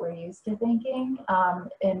way that we're used to thinking.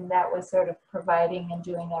 And that was sort of providing and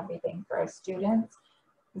doing everything for our students.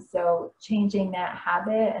 So changing that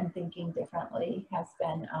habit and thinking differently has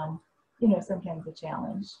been, sometimes a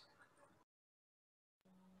challenge.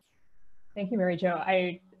 Thank you, Mary Jo.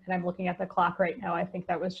 And I'm looking at the clock right now. I think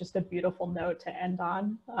that was just a beautiful note to end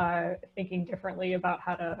on, thinking differently about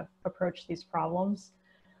how to approach these problems.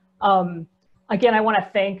 Again, I want to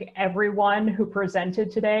thank everyone who presented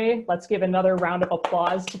today. Let's give another round of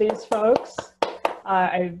applause to these folks.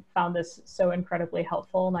 I found this so incredibly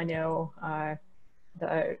helpful, and I know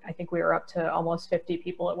I think we were up to almost 50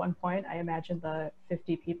 people at one point. I imagine the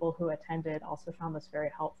 50 people who attended also found this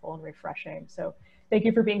very helpful and refreshing. So thank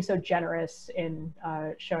you for being so generous in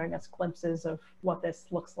showing us glimpses of what this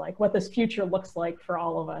looks like, what this future looks like for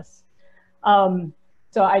all of us.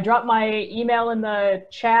 So I dropped my email in the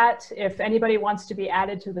chat. If anybody wants to be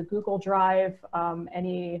added to the Google Drive,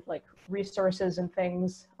 any like resources and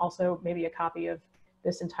things, also maybe a copy of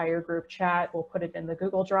this entire group chat, we'll put it in the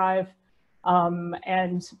Google Drive.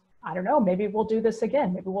 And I don't know, maybe we'll do this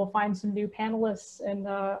again. Maybe we'll find some new panelists and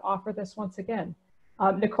offer this once again.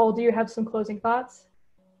 Nicole, do you have some closing thoughts?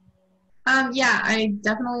 Yeah, I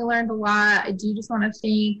definitely learned a lot. I do just want to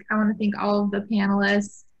thank all of the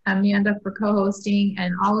panelists, Amanda for co-hosting,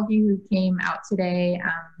 and all of you who came out today.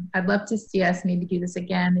 I'd love to see us maybe do this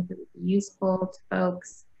again if it would be useful to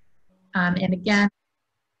folks. And again.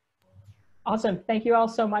 Awesome. Thank you all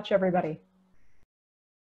so much, everybody.